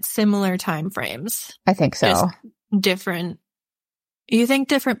at similar time frames. I think so. Just different. You think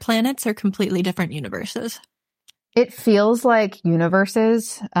different planets or completely different universes? It feels like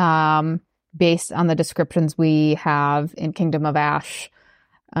universes, based on the descriptions we have in Kingdom of Ash.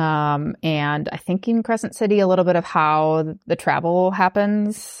 And I think in Crescent City, a little bit of how the travel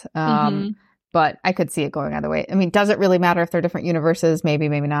happens. But I could see it going either way. I mean, does it really matter if they're different universes? Maybe,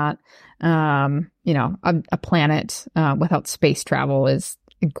 maybe not. You know, a planet without space travel is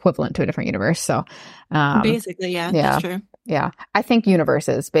equivalent to a different universe. So basically, that's true. Yeah. I think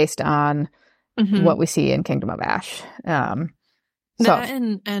universes based on what we see in Kingdom of Ash. That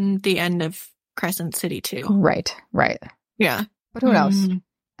and the end of Crescent City too. Right. Yeah. But who knows?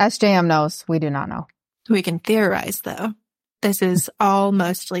 SJM knows. We do not know. We can theorize, though. This is all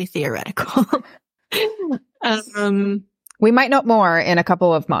mostly theoretical. We might know more in a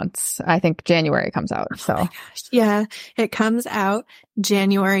couple of months. I think January comes out. So, oh my gosh. Yeah, it comes out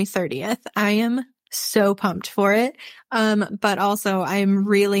January 30th. I am so pumped for it. But also I'm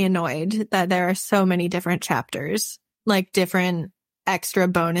really annoyed that there are so many different chapters, like different extra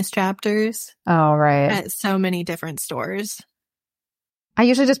bonus chapters. Oh, right. At so many different stores. I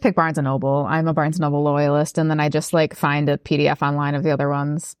usually just pick Barnes & Noble. I'm a Barnes & Noble loyalist, and then I just like find a PDF online of the other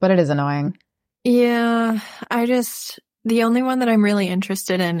ones, but it is annoying. Yeah, the only one that I'm really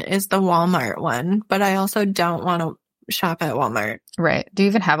interested in is the Walmart one, but I also don't want to shop at Walmart. Right. Do you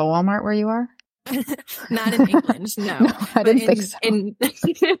even have a Walmart where you are? Not in England, no. No, I didn't think so.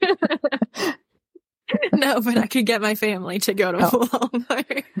 No, but I could get my family to go to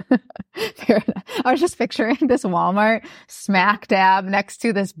Walmart. Fair enough. I was just picturing this Walmart smack dab next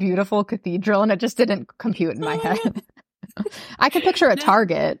to this beautiful cathedral, and it just didn't compute in my head. I could picture a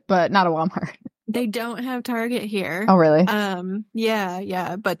Target, but not a Walmart. They don't have Target here. Oh, really?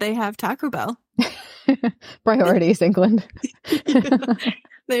 Yeah, but they have Taco Bell. Priorities, England.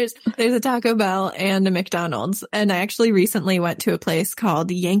 There's a Taco Bell and a McDonald's, and I actually recently went to a place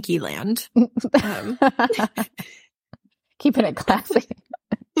called Yankee Land. Keeping it classy.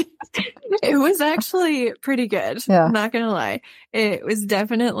 It was actually pretty good. Yeah. I'm not gonna lie. It was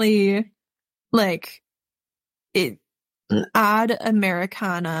definitely like odd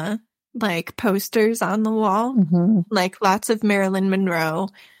Americana like posters on the wall. Mm-hmm. Like lots of Marilyn Monroe,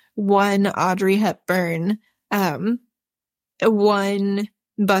 one Audrey Hepburn, one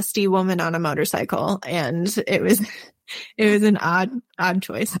busty woman on a motorcycle, and it was an odd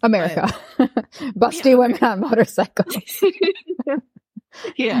choice. America. Busty women on motorcycles.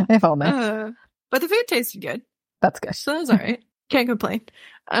 Yeah. If only. But the food tasted good. That's good. So that was all right. Can't complain.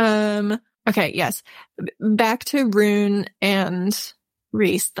 Okay, yes. Back to Rune and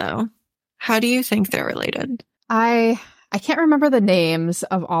Reese, though. How do you think they're related? I can't remember the names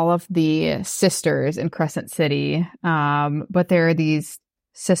of all of the sisters in Crescent City, but there are these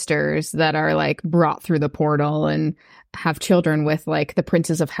sisters that are like brought through the portal and have children with like the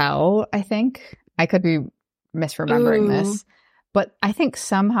princes of hell, I think. I could be misremembering this. But I think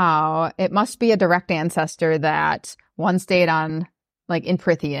somehow it must be a direct ancestor that one stayed on like in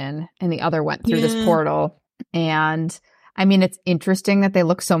Prithian and the other went through this portal. And I mean, it's interesting that they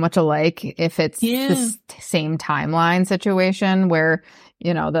look so much alike if it's this same timeline situation where,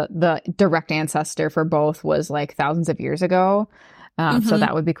 you know, the direct ancestor for both was like thousands of years ago. So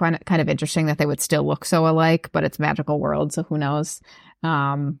that would be kind of interesting that they would still look so alike, but it's magical world, so who knows?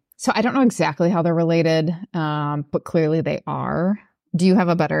 So I don't know exactly how they're related, but clearly they are. Do you have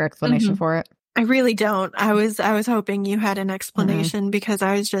a better explanation for it? I really don't. I was hoping you had an explanation because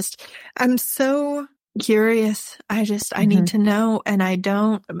I'm so curious. I need to know, and I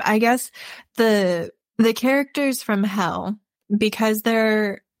don't. I guess the characters from Hell, because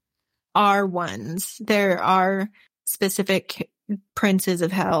there are specific princes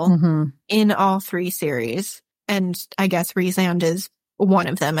of Hell in all three series, and I guess Rhysand is one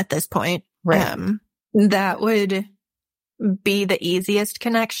of them at this point. Right. That would be the easiest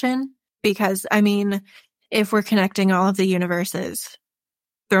connection because, I mean, if we're connecting all of the universes,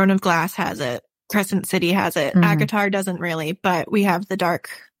 Throne of Glass has it, Crescent City has it, Acowar doesn't really, but we have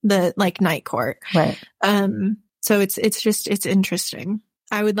the Night Court. Right. So it's interesting.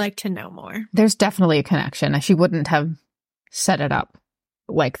 I would like to know more. There's definitely a connection. She wouldn't have set it up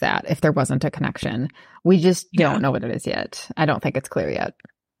like that if there wasn't a connection. We just don't know what it is yet. I don't think it's clear yet.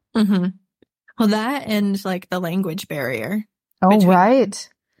 Well, that and like the language barrier. Oh, right.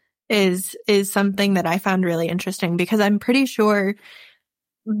 Is something that I found really interesting because I'm pretty sure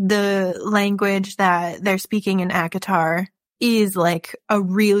the language that they're speaking in Acowar is like a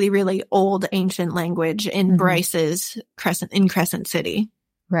really, really old ancient language in Bryce's Crescent City.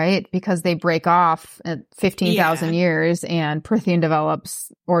 Right, because they break off at 15,000 years and Prithian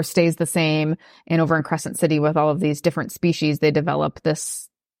develops or stays the same. And over in Crescent City with all of these different species, they develop this,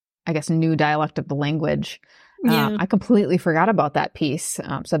 I guess, new dialect of the language. I completely forgot about that piece.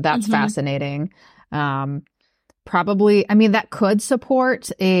 So that's fascinating. Probably, I mean, that could support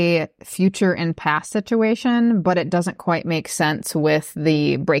a future and past situation, but it doesn't quite make sense with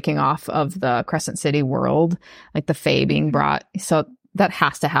the breaking off of the Crescent City world, like the Fae being brought. So that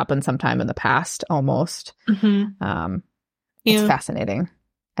has to happen sometime in the past, almost. It's fascinating.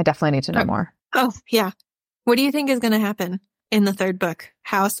 I definitely need to know more. Oh, yeah. What do you think is going to happen in the third book,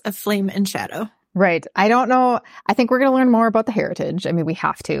 House of Flame and Shadow? Right. I don't know. I think we're going to learn more about the heritage. I mean, we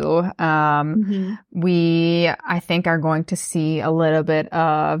have to. We, I think, are going to see a little bit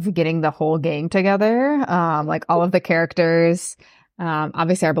of getting the whole gang together, like all of the characters.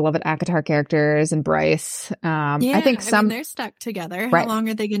 Obviously, our beloved Acowar characters and Bryce. I think they're stuck together. Right. How long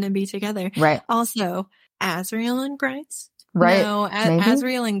are they going to be together? Right. Also, Azriel and Bryce. Right. No,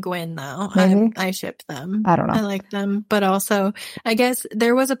 Azriel and Gwyn, though. I ship them. I don't know. I like them. But also, I guess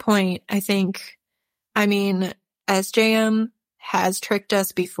there was a point, I think, I mean, SJM has tricked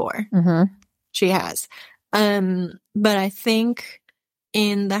us before. She has. But I think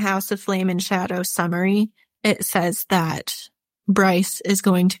in the House of Flame and Shadow summary, it says that Bryce is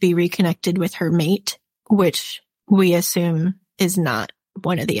going to be reconnected with her mate, which we assume is not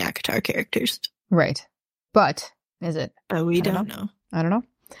one of the Acowar characters. Right. But is it? But we don't know. I don't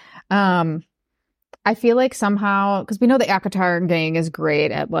know. I feel like somehow, because we know the Acowar gang is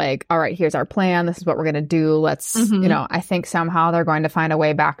great at like, all right, here's our plan. This is what we're going to do. Let's, you know, I think somehow they're going to find a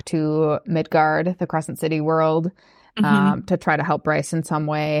way back to Midgard, the Crescent City world, to try to help Bryce in some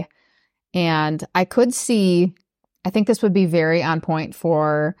way. And I could see, I think this would be very on point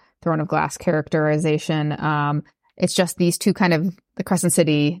for Throne of Glass characterization. It's just these two kind of, the Crescent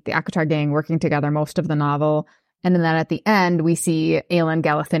City, the Acowar gang working together most of the novel. And then at the end, we see Aelin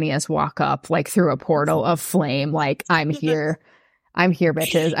Galathinius walk up like through a portal of flame. Like, I'm here. I'm here,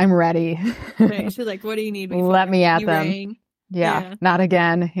 bitches. I'm ready. Right. She's like, what do you need me for? Let me at them. Rang. Yeah, not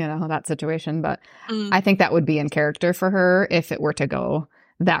again, that situation. But Mm. I think that would be in character for her if it were to go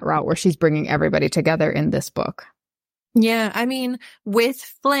that route where she's bringing everybody together in this book. Yeah, I mean, with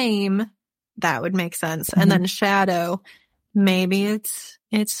Flame, that would make sense. Mm-hmm. And then Shadow, maybe it's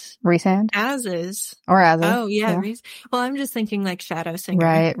Rhysand? As is. Or As is. Oh, yeah. Well, I'm just thinking like Shadow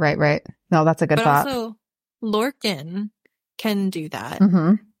Singer. Right. No, that's a good thought. But also, Lorcan can do that.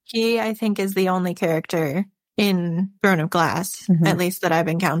 Mm-hmm. He, I think, is the only character in Throne of Glass, at least that I've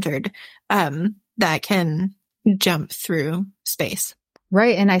encountered, that can jump through space.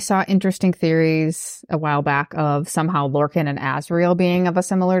 Right, and I saw interesting theories a while back of somehow Lorcan and Azriel being of a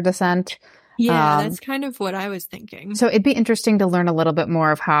similar descent. Yeah, that's kind of what I was thinking. So it'd be interesting to learn a little bit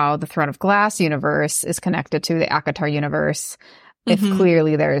more of how the Throne of Glass universe is connected to the Akotar universe, if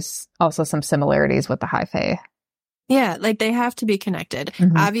clearly there's also some similarities with the High Fae. Yeah, like they have to be connected.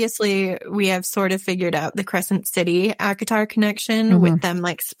 Obviously, we have sort of figured out the Crescent City Akotar connection with them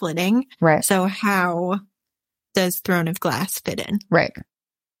like splitting. Right. So how does Throne of Glass fit in? Right.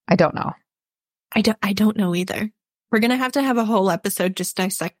 I don't know. I don't know either. We're going to have a whole episode just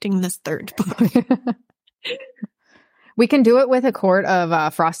dissecting this third book. We can do it with A Court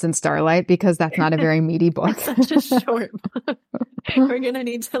of Frost and Starlight because that's not a very meaty book. It's such a short book. We're going to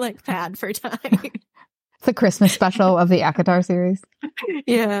need to like pad for time. The Christmas special of the Akotar series.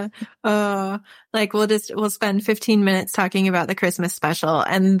 Yeah. Like we'll spend 15 minutes talking about the Christmas special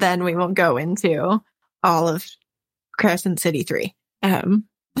and then we will go into all of Crescent City 3.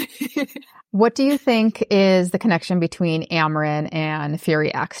 What do you think is the connection between Amren and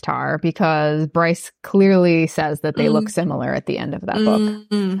Fury Axtar? Because Bryce clearly says that they look similar at the end of that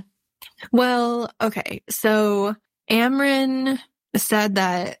book. Well, okay. So Amren said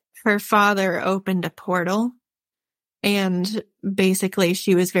that her father opened a portal and basically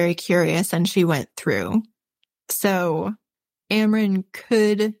she was very curious and she went through. So Amren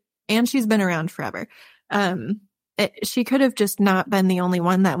could, and she's been around forever. She could have just not been the only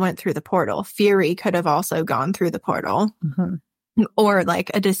one that went through the portal. Fury could have also gone through the portal, or like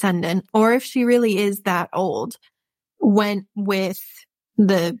a descendant, or if she really is that old, went with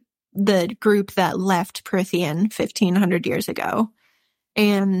the group that left Prithian 1,500 years ago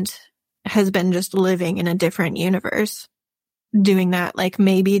and has been just living in a different universe doing that. Like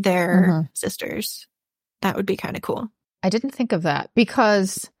maybe they're sisters. That would be kind of cool. I didn't think of that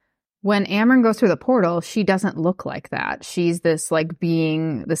because when Amren goes through the portal, she doesn't look like that. She's this like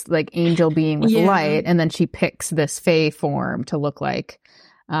being, this like angel being with light, and then she picks this fae form to look like.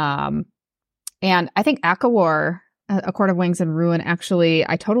 And I think Acowar, A Court of Wings and Ruin, actually,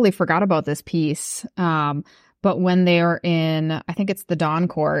 I totally forgot about this piece. But when they are in, I think it's the Dawn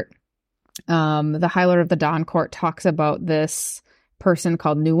Court, the High Lord of the Dawn Court talks about this person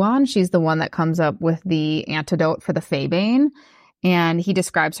called Nuon. She's the one that comes up with the antidote for the Faebane. And he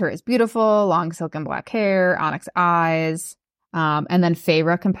describes her as beautiful, long silken black hair, onyx eyes. And then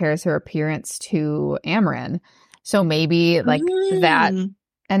Feyre compares her appearance to Amren. So maybe like that.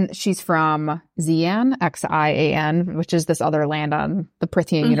 And she's from Xian, Xian, which is this other land on the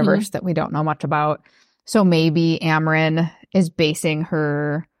Prithian universe that we don't know much about. So maybe Amren is basing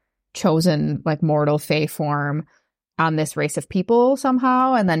her chosen like mortal fae form on this race of people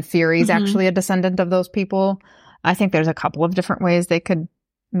somehow. And then Fury's actually a descendant of those people. I think there's a couple of different ways they could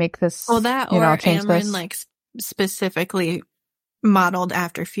make this. Well, that or Amren like specifically modeled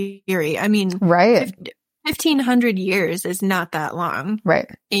after Fury. I mean, 1,500 years is not that long, right?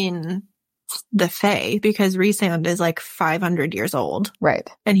 In the Fae, because Rhysand is like 500 years old, right?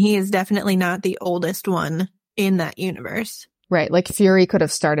 And he is definitely not the oldest one in that universe, right? Like Fury could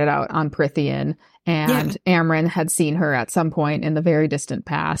have started out on Prithian, and Amren had seen her at some point in the very distant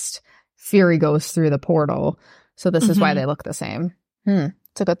past. Fury goes through the portal. So this is why they look the same.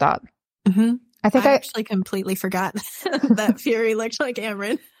 It's a good thought. I think I actually completely forgot that Fury looked like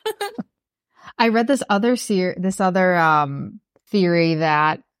Amren. I read this other theory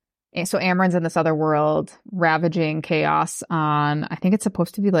that so Amren's in this other world ravaging chaos on, I think it's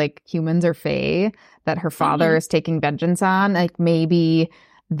supposed to be like humans or fae that her father is taking vengeance on. Like maybe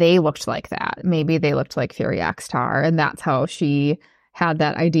they looked like that. Maybe they looked like Fury Axtar, and that's how she had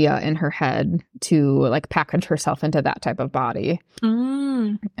that idea in her head to like package herself into that type of body. I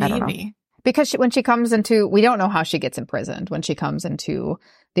don't know. Because when she comes into, we don't know how she gets imprisoned when she comes into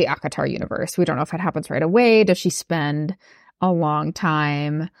the Akotar universe. We don't know if it happens right away. Does she spend a long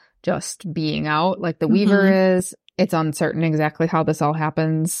time just being out like the Weaver is? It's uncertain exactly how this all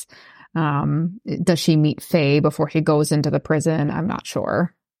happens. Does she meet Faye before he goes into the prison? I'm not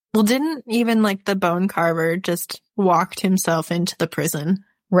sure. Well, didn't even like the Bone Carver just walked himself into the prison?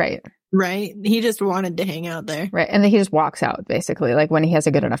 Right. Right? He just wanted to hang out there. Right. And then he just walks out, basically, like when he has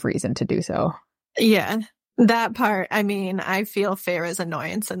a good enough reason to do so. Yeah. That part, I mean, I feel Farrah's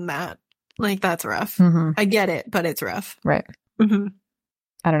annoyance in that. Like, that's rough. Mm-hmm. I get it, but it's rough. Right. Mm-hmm.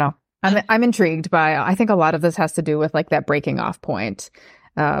 I don't know. I'm intrigued by, I think a lot of this has to do with like that breaking off point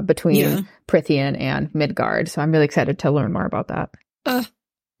between Prithian and Midgard. So I'm really excited to learn more about that.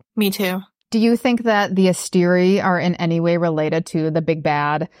 Me too. Do you think that the Asteri are in any way related to the big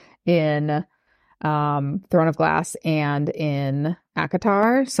bad in Throne of Glass and in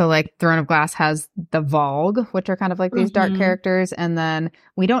Acowar? So like Throne of Glass has the Volg, which are kind of like these dark characters, and then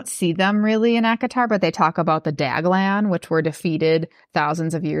we don't see them really in Acowar, but they talk about the Daglan, which were defeated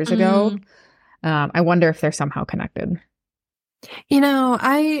thousands of years ago. I wonder if they're somehow connected. You know,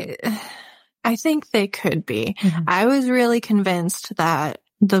 I think they could be. I was really convinced that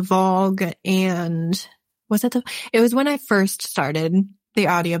the Volg and it was when I first started the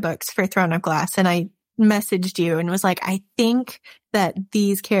audiobooks for Throne of Glass, and I messaged you and was like, I think that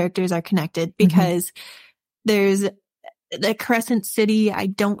these characters are connected because there's the Crescent City. I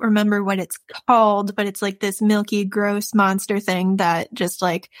don't remember what it's called, but it's like this milky, gross monster thing that just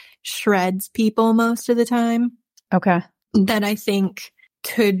like shreds people most of the time. Okay. That I think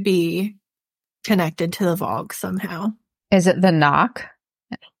could be connected to the Volg somehow. Is it the Knock?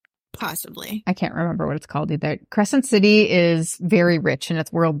 Possibly. I can't remember what it's called either. Crescent City is very rich in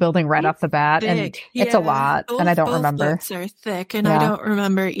its world building right off the bat, and it's a lot, and I don't remember. Books are thick, and I don't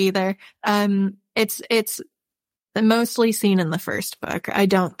remember either. It's mostly seen in the first book. I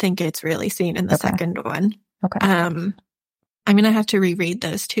don't think it's really seen in the second one. Okay. I'm gonna have to reread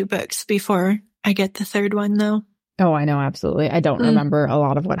those two books before I get the third one, though. Oh, I know, absolutely. I don't remember a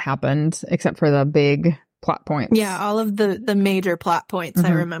lot of what happened except for the big plot points. Yeah, all of the major plot points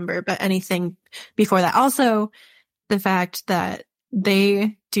I remember, but anything before that. Also, the fact that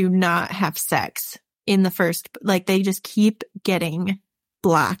they do not have sex in the first, like they just keep getting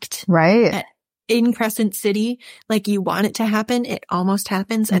blocked. Right. In Crescent City, like you want it to happen, it almost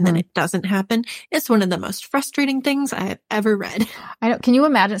happens, and then it doesn't happen. It's one of the most frustrating things I have ever read. I know. Can you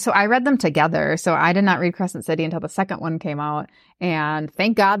imagine? So I read them together. So I did not read Crescent City until the second one came out. And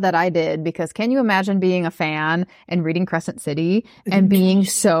thank God that I did, because can you imagine being a fan and reading Crescent City and being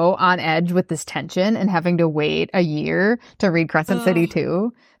so on edge with this tension and having to wait a year to read Crescent City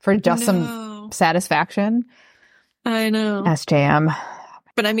 2 for just some satisfaction? I know. SJM.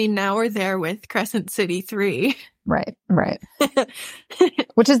 But I mean, now we're there with Crescent City 3. Right.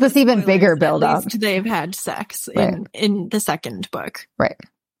 Which is this even bigger build-up. At least they've had sex in the second book. Right.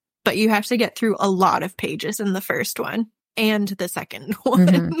 But you have to get through a lot of pages in the first one and the second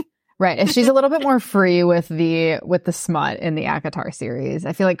one. Right. And she's a little bit more free with the smut in the Acowar series.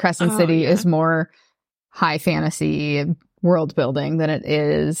 I feel like Crescent City is more high fantasy world building than it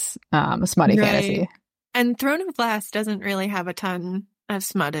is smutty fantasy. And Throne of Glass doesn't really have a ton of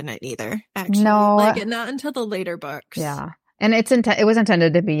smut in it either, actually. No. Like, not until the later books. Yeah. And it was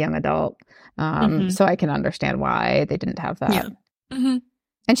intended to be young adult. So I can understand why they didn't have that. Yeah.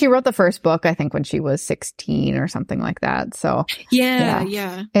 And she wrote the first book, I think, when she was 16 or something like that. So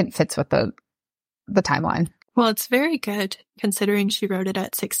yeah. It fits with the timeline. Well, it's very good considering she wrote it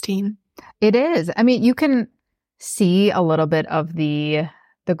at 16. It is. I mean, you can see a little bit of the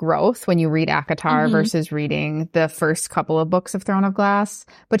growth when you read Acowar versus reading the first couple of books of Throne of Glass,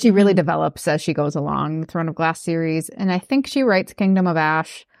 but she really develops as she goes along the Throne of Glass series. And I think she writes Kingdom of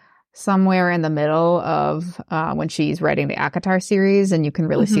Ash somewhere in the middle of when she's writing the Acowar series, and you can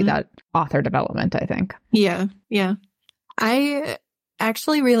really see that author development, I think. Yeah. I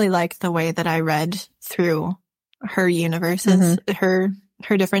actually really liked the way that I read through her universes, her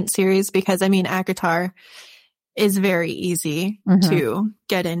different series, because I mean, Acowar is very easy to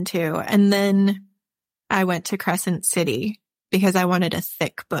get into. And then I went to Crescent City because I wanted a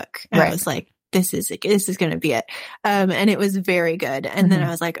thick book. I was like, this is going to be it. And it was very good. And then I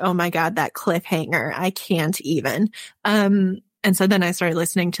was like, oh my God, that cliffhanger, I can't even. And so then I started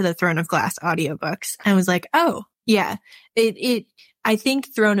listening to the Throne of Glass audiobooks. I was like, oh yeah, I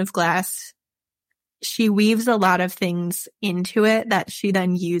think Throne of Glass, she weaves a lot of things into it that she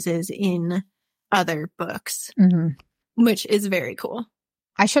then uses in other books, which is very cool.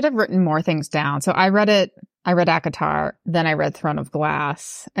 I should have written more things down. So I read Acowar, then I read Throne of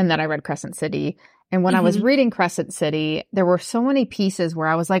Glass, and then I read Crescent City. And when I was reading Crescent City, there were so many pieces where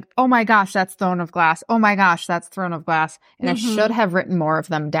I was like, oh my gosh, that's Throne of Glass. Oh my gosh, that's Throne of Glass. And I should have written more of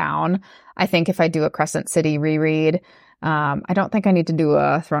them down. I think if I do a Crescent City reread, I don't think I need to do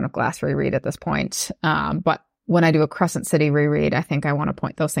a Throne of Glass reread at this point. But when I do a Crescent City reread, I think I want to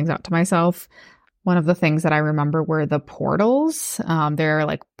point those things out to myself. One of the things that I remember were the portals. There are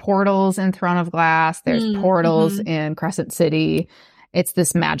like portals in Throne of Glass. There's portals in Crescent City. It's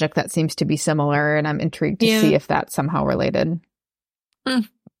this magic that seems to be similar, and I'm intrigued to see if that's somehow related. I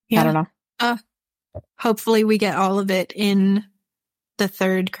don't know. Hopefully we get all of it in the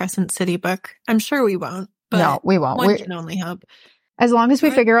third Crescent City book. I'm sure we won't. But no, we won't. One can only hope. As long as we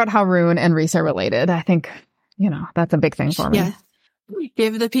figure out how Rune and Rhys are related, I think, that's a big thing for me. Yeah.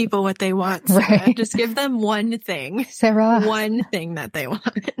 Give the people what they want, Sarah. Right. Just give them one thing. Sarah. One thing that they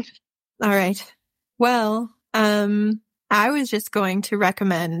want. All right. Well, I was just going to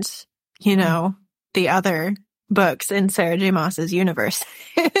recommend, the other books in Sarah J. Maas's universe.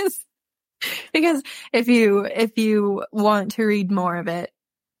 Because if you want to read more of it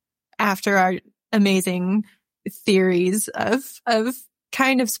after our amazing theories of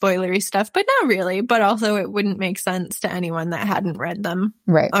kind of spoilery stuff, but not really, but also it wouldn't make sense to anyone that hadn't read them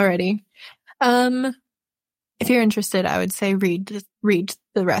already. If you're interested, I would say read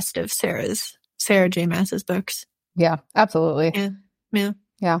the rest of Sarah J. Maas's books. Yeah, absolutely.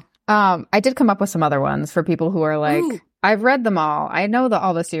 Yeah. I did come up with some other ones for people who are like, ooh, I've read them all. I know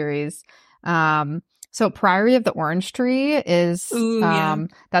all the series. So Priory of the Orange Tree is,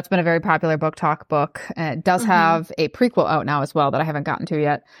 that's been a very popular book talk book. It does have a prequel out now as well that I haven't gotten to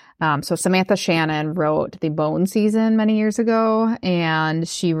yet. So Samantha Shannon wrote The Bone Season many years ago, and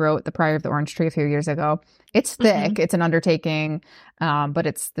she wrote The Priory of the Orange Tree a few years ago. It's thick. It's an undertaking. But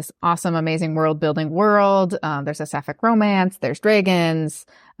it's this awesome, amazing world-building world. There's a sapphic romance. There's dragons.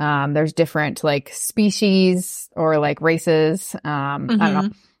 There's different like species or like races. I don't know.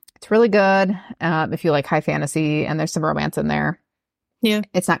 It's really good if you like high fantasy, and there's some romance in there. Yeah.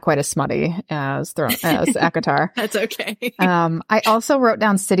 It's not quite as smutty as Acowar. That's okay. I also wrote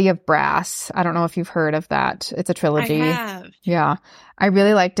down City of Brass. I don't know if you've heard of that. It's a trilogy. I have. Yeah. I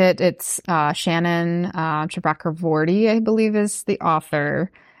really liked it. It's Shannon Chakravorty, I believe, is the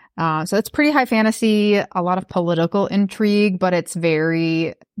author. So it's pretty high fantasy, a lot of political intrigue, but it's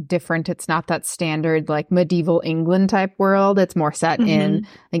very different. It's not that standard like medieval England type world. It's more set in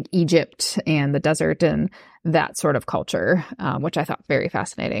like Egypt and the desert and that sort of culture, which I thought very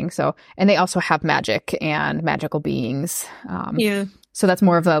fascinating. So, and they also have magic and magical beings. So that's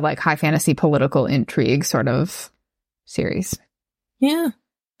more of a like high fantasy political intrigue sort of series. Yeah.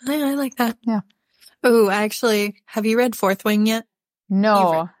 I like that. Yeah. Oh, actually, have you read Fourth Wing yet?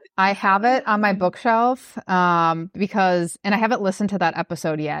 No. I have it on my bookshelf because, and I haven't listened to that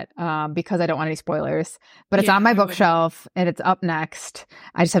episode yet because I don't want any spoilers, but it's on my bookshelf and it's up next.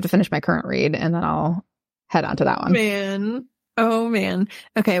 I just have to finish my current read and then I'll head on to that one. Man. Oh, man.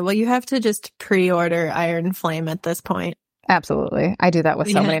 Okay, well, you have to just pre-order Iron Flame at this point. Absolutely. I do that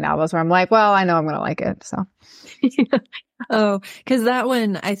with so many novels where I'm like, well, I know I'm going to like it, so. Oh, because that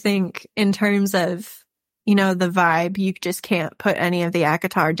one, I think, in terms of the vibe, you just can't put any of the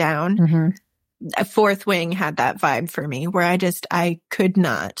Acowar down. Fourth Wing had that vibe for me where I could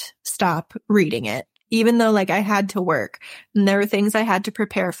not stop reading it, even though like I had to work and there were things I had to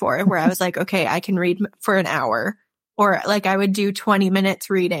prepare for where I was like, okay, I can read for an hour, or like I would do 20 minutes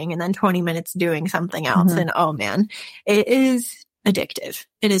reading and then 20 minutes doing something else. And oh man, it is addictive.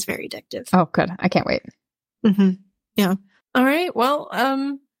 It is very addictive. Oh, good. I can't wait. Yeah. All right. Well,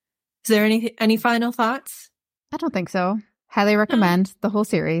 is there any final thoughts? I don't think so. Highly recommend the whole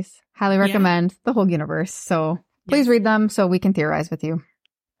series. Highly recommend the whole universe. So please read them so we can theorize with you.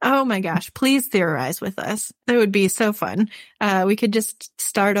 Oh my gosh. Please theorize with us. It would be so fun. We could just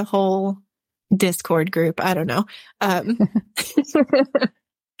start a whole Discord group. I don't know.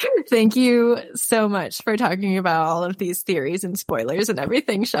 Thank you so much for talking about all of these theories and spoilers and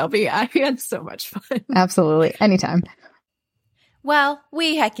everything, Shelby. I had so much fun. Absolutely. Anytime. Well,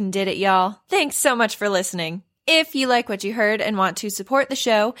 we heckin' did it, y'all. Thanks so much for listening. If you like what you heard and want to support the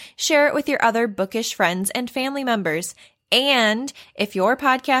show, share it with your other bookish friends and family members. And if your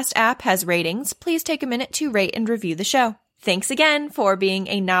podcast app has ratings, please take a minute to rate and review the show. Thanks again for being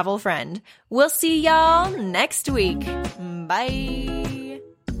a novel friend. We'll see y'all next week. Bye.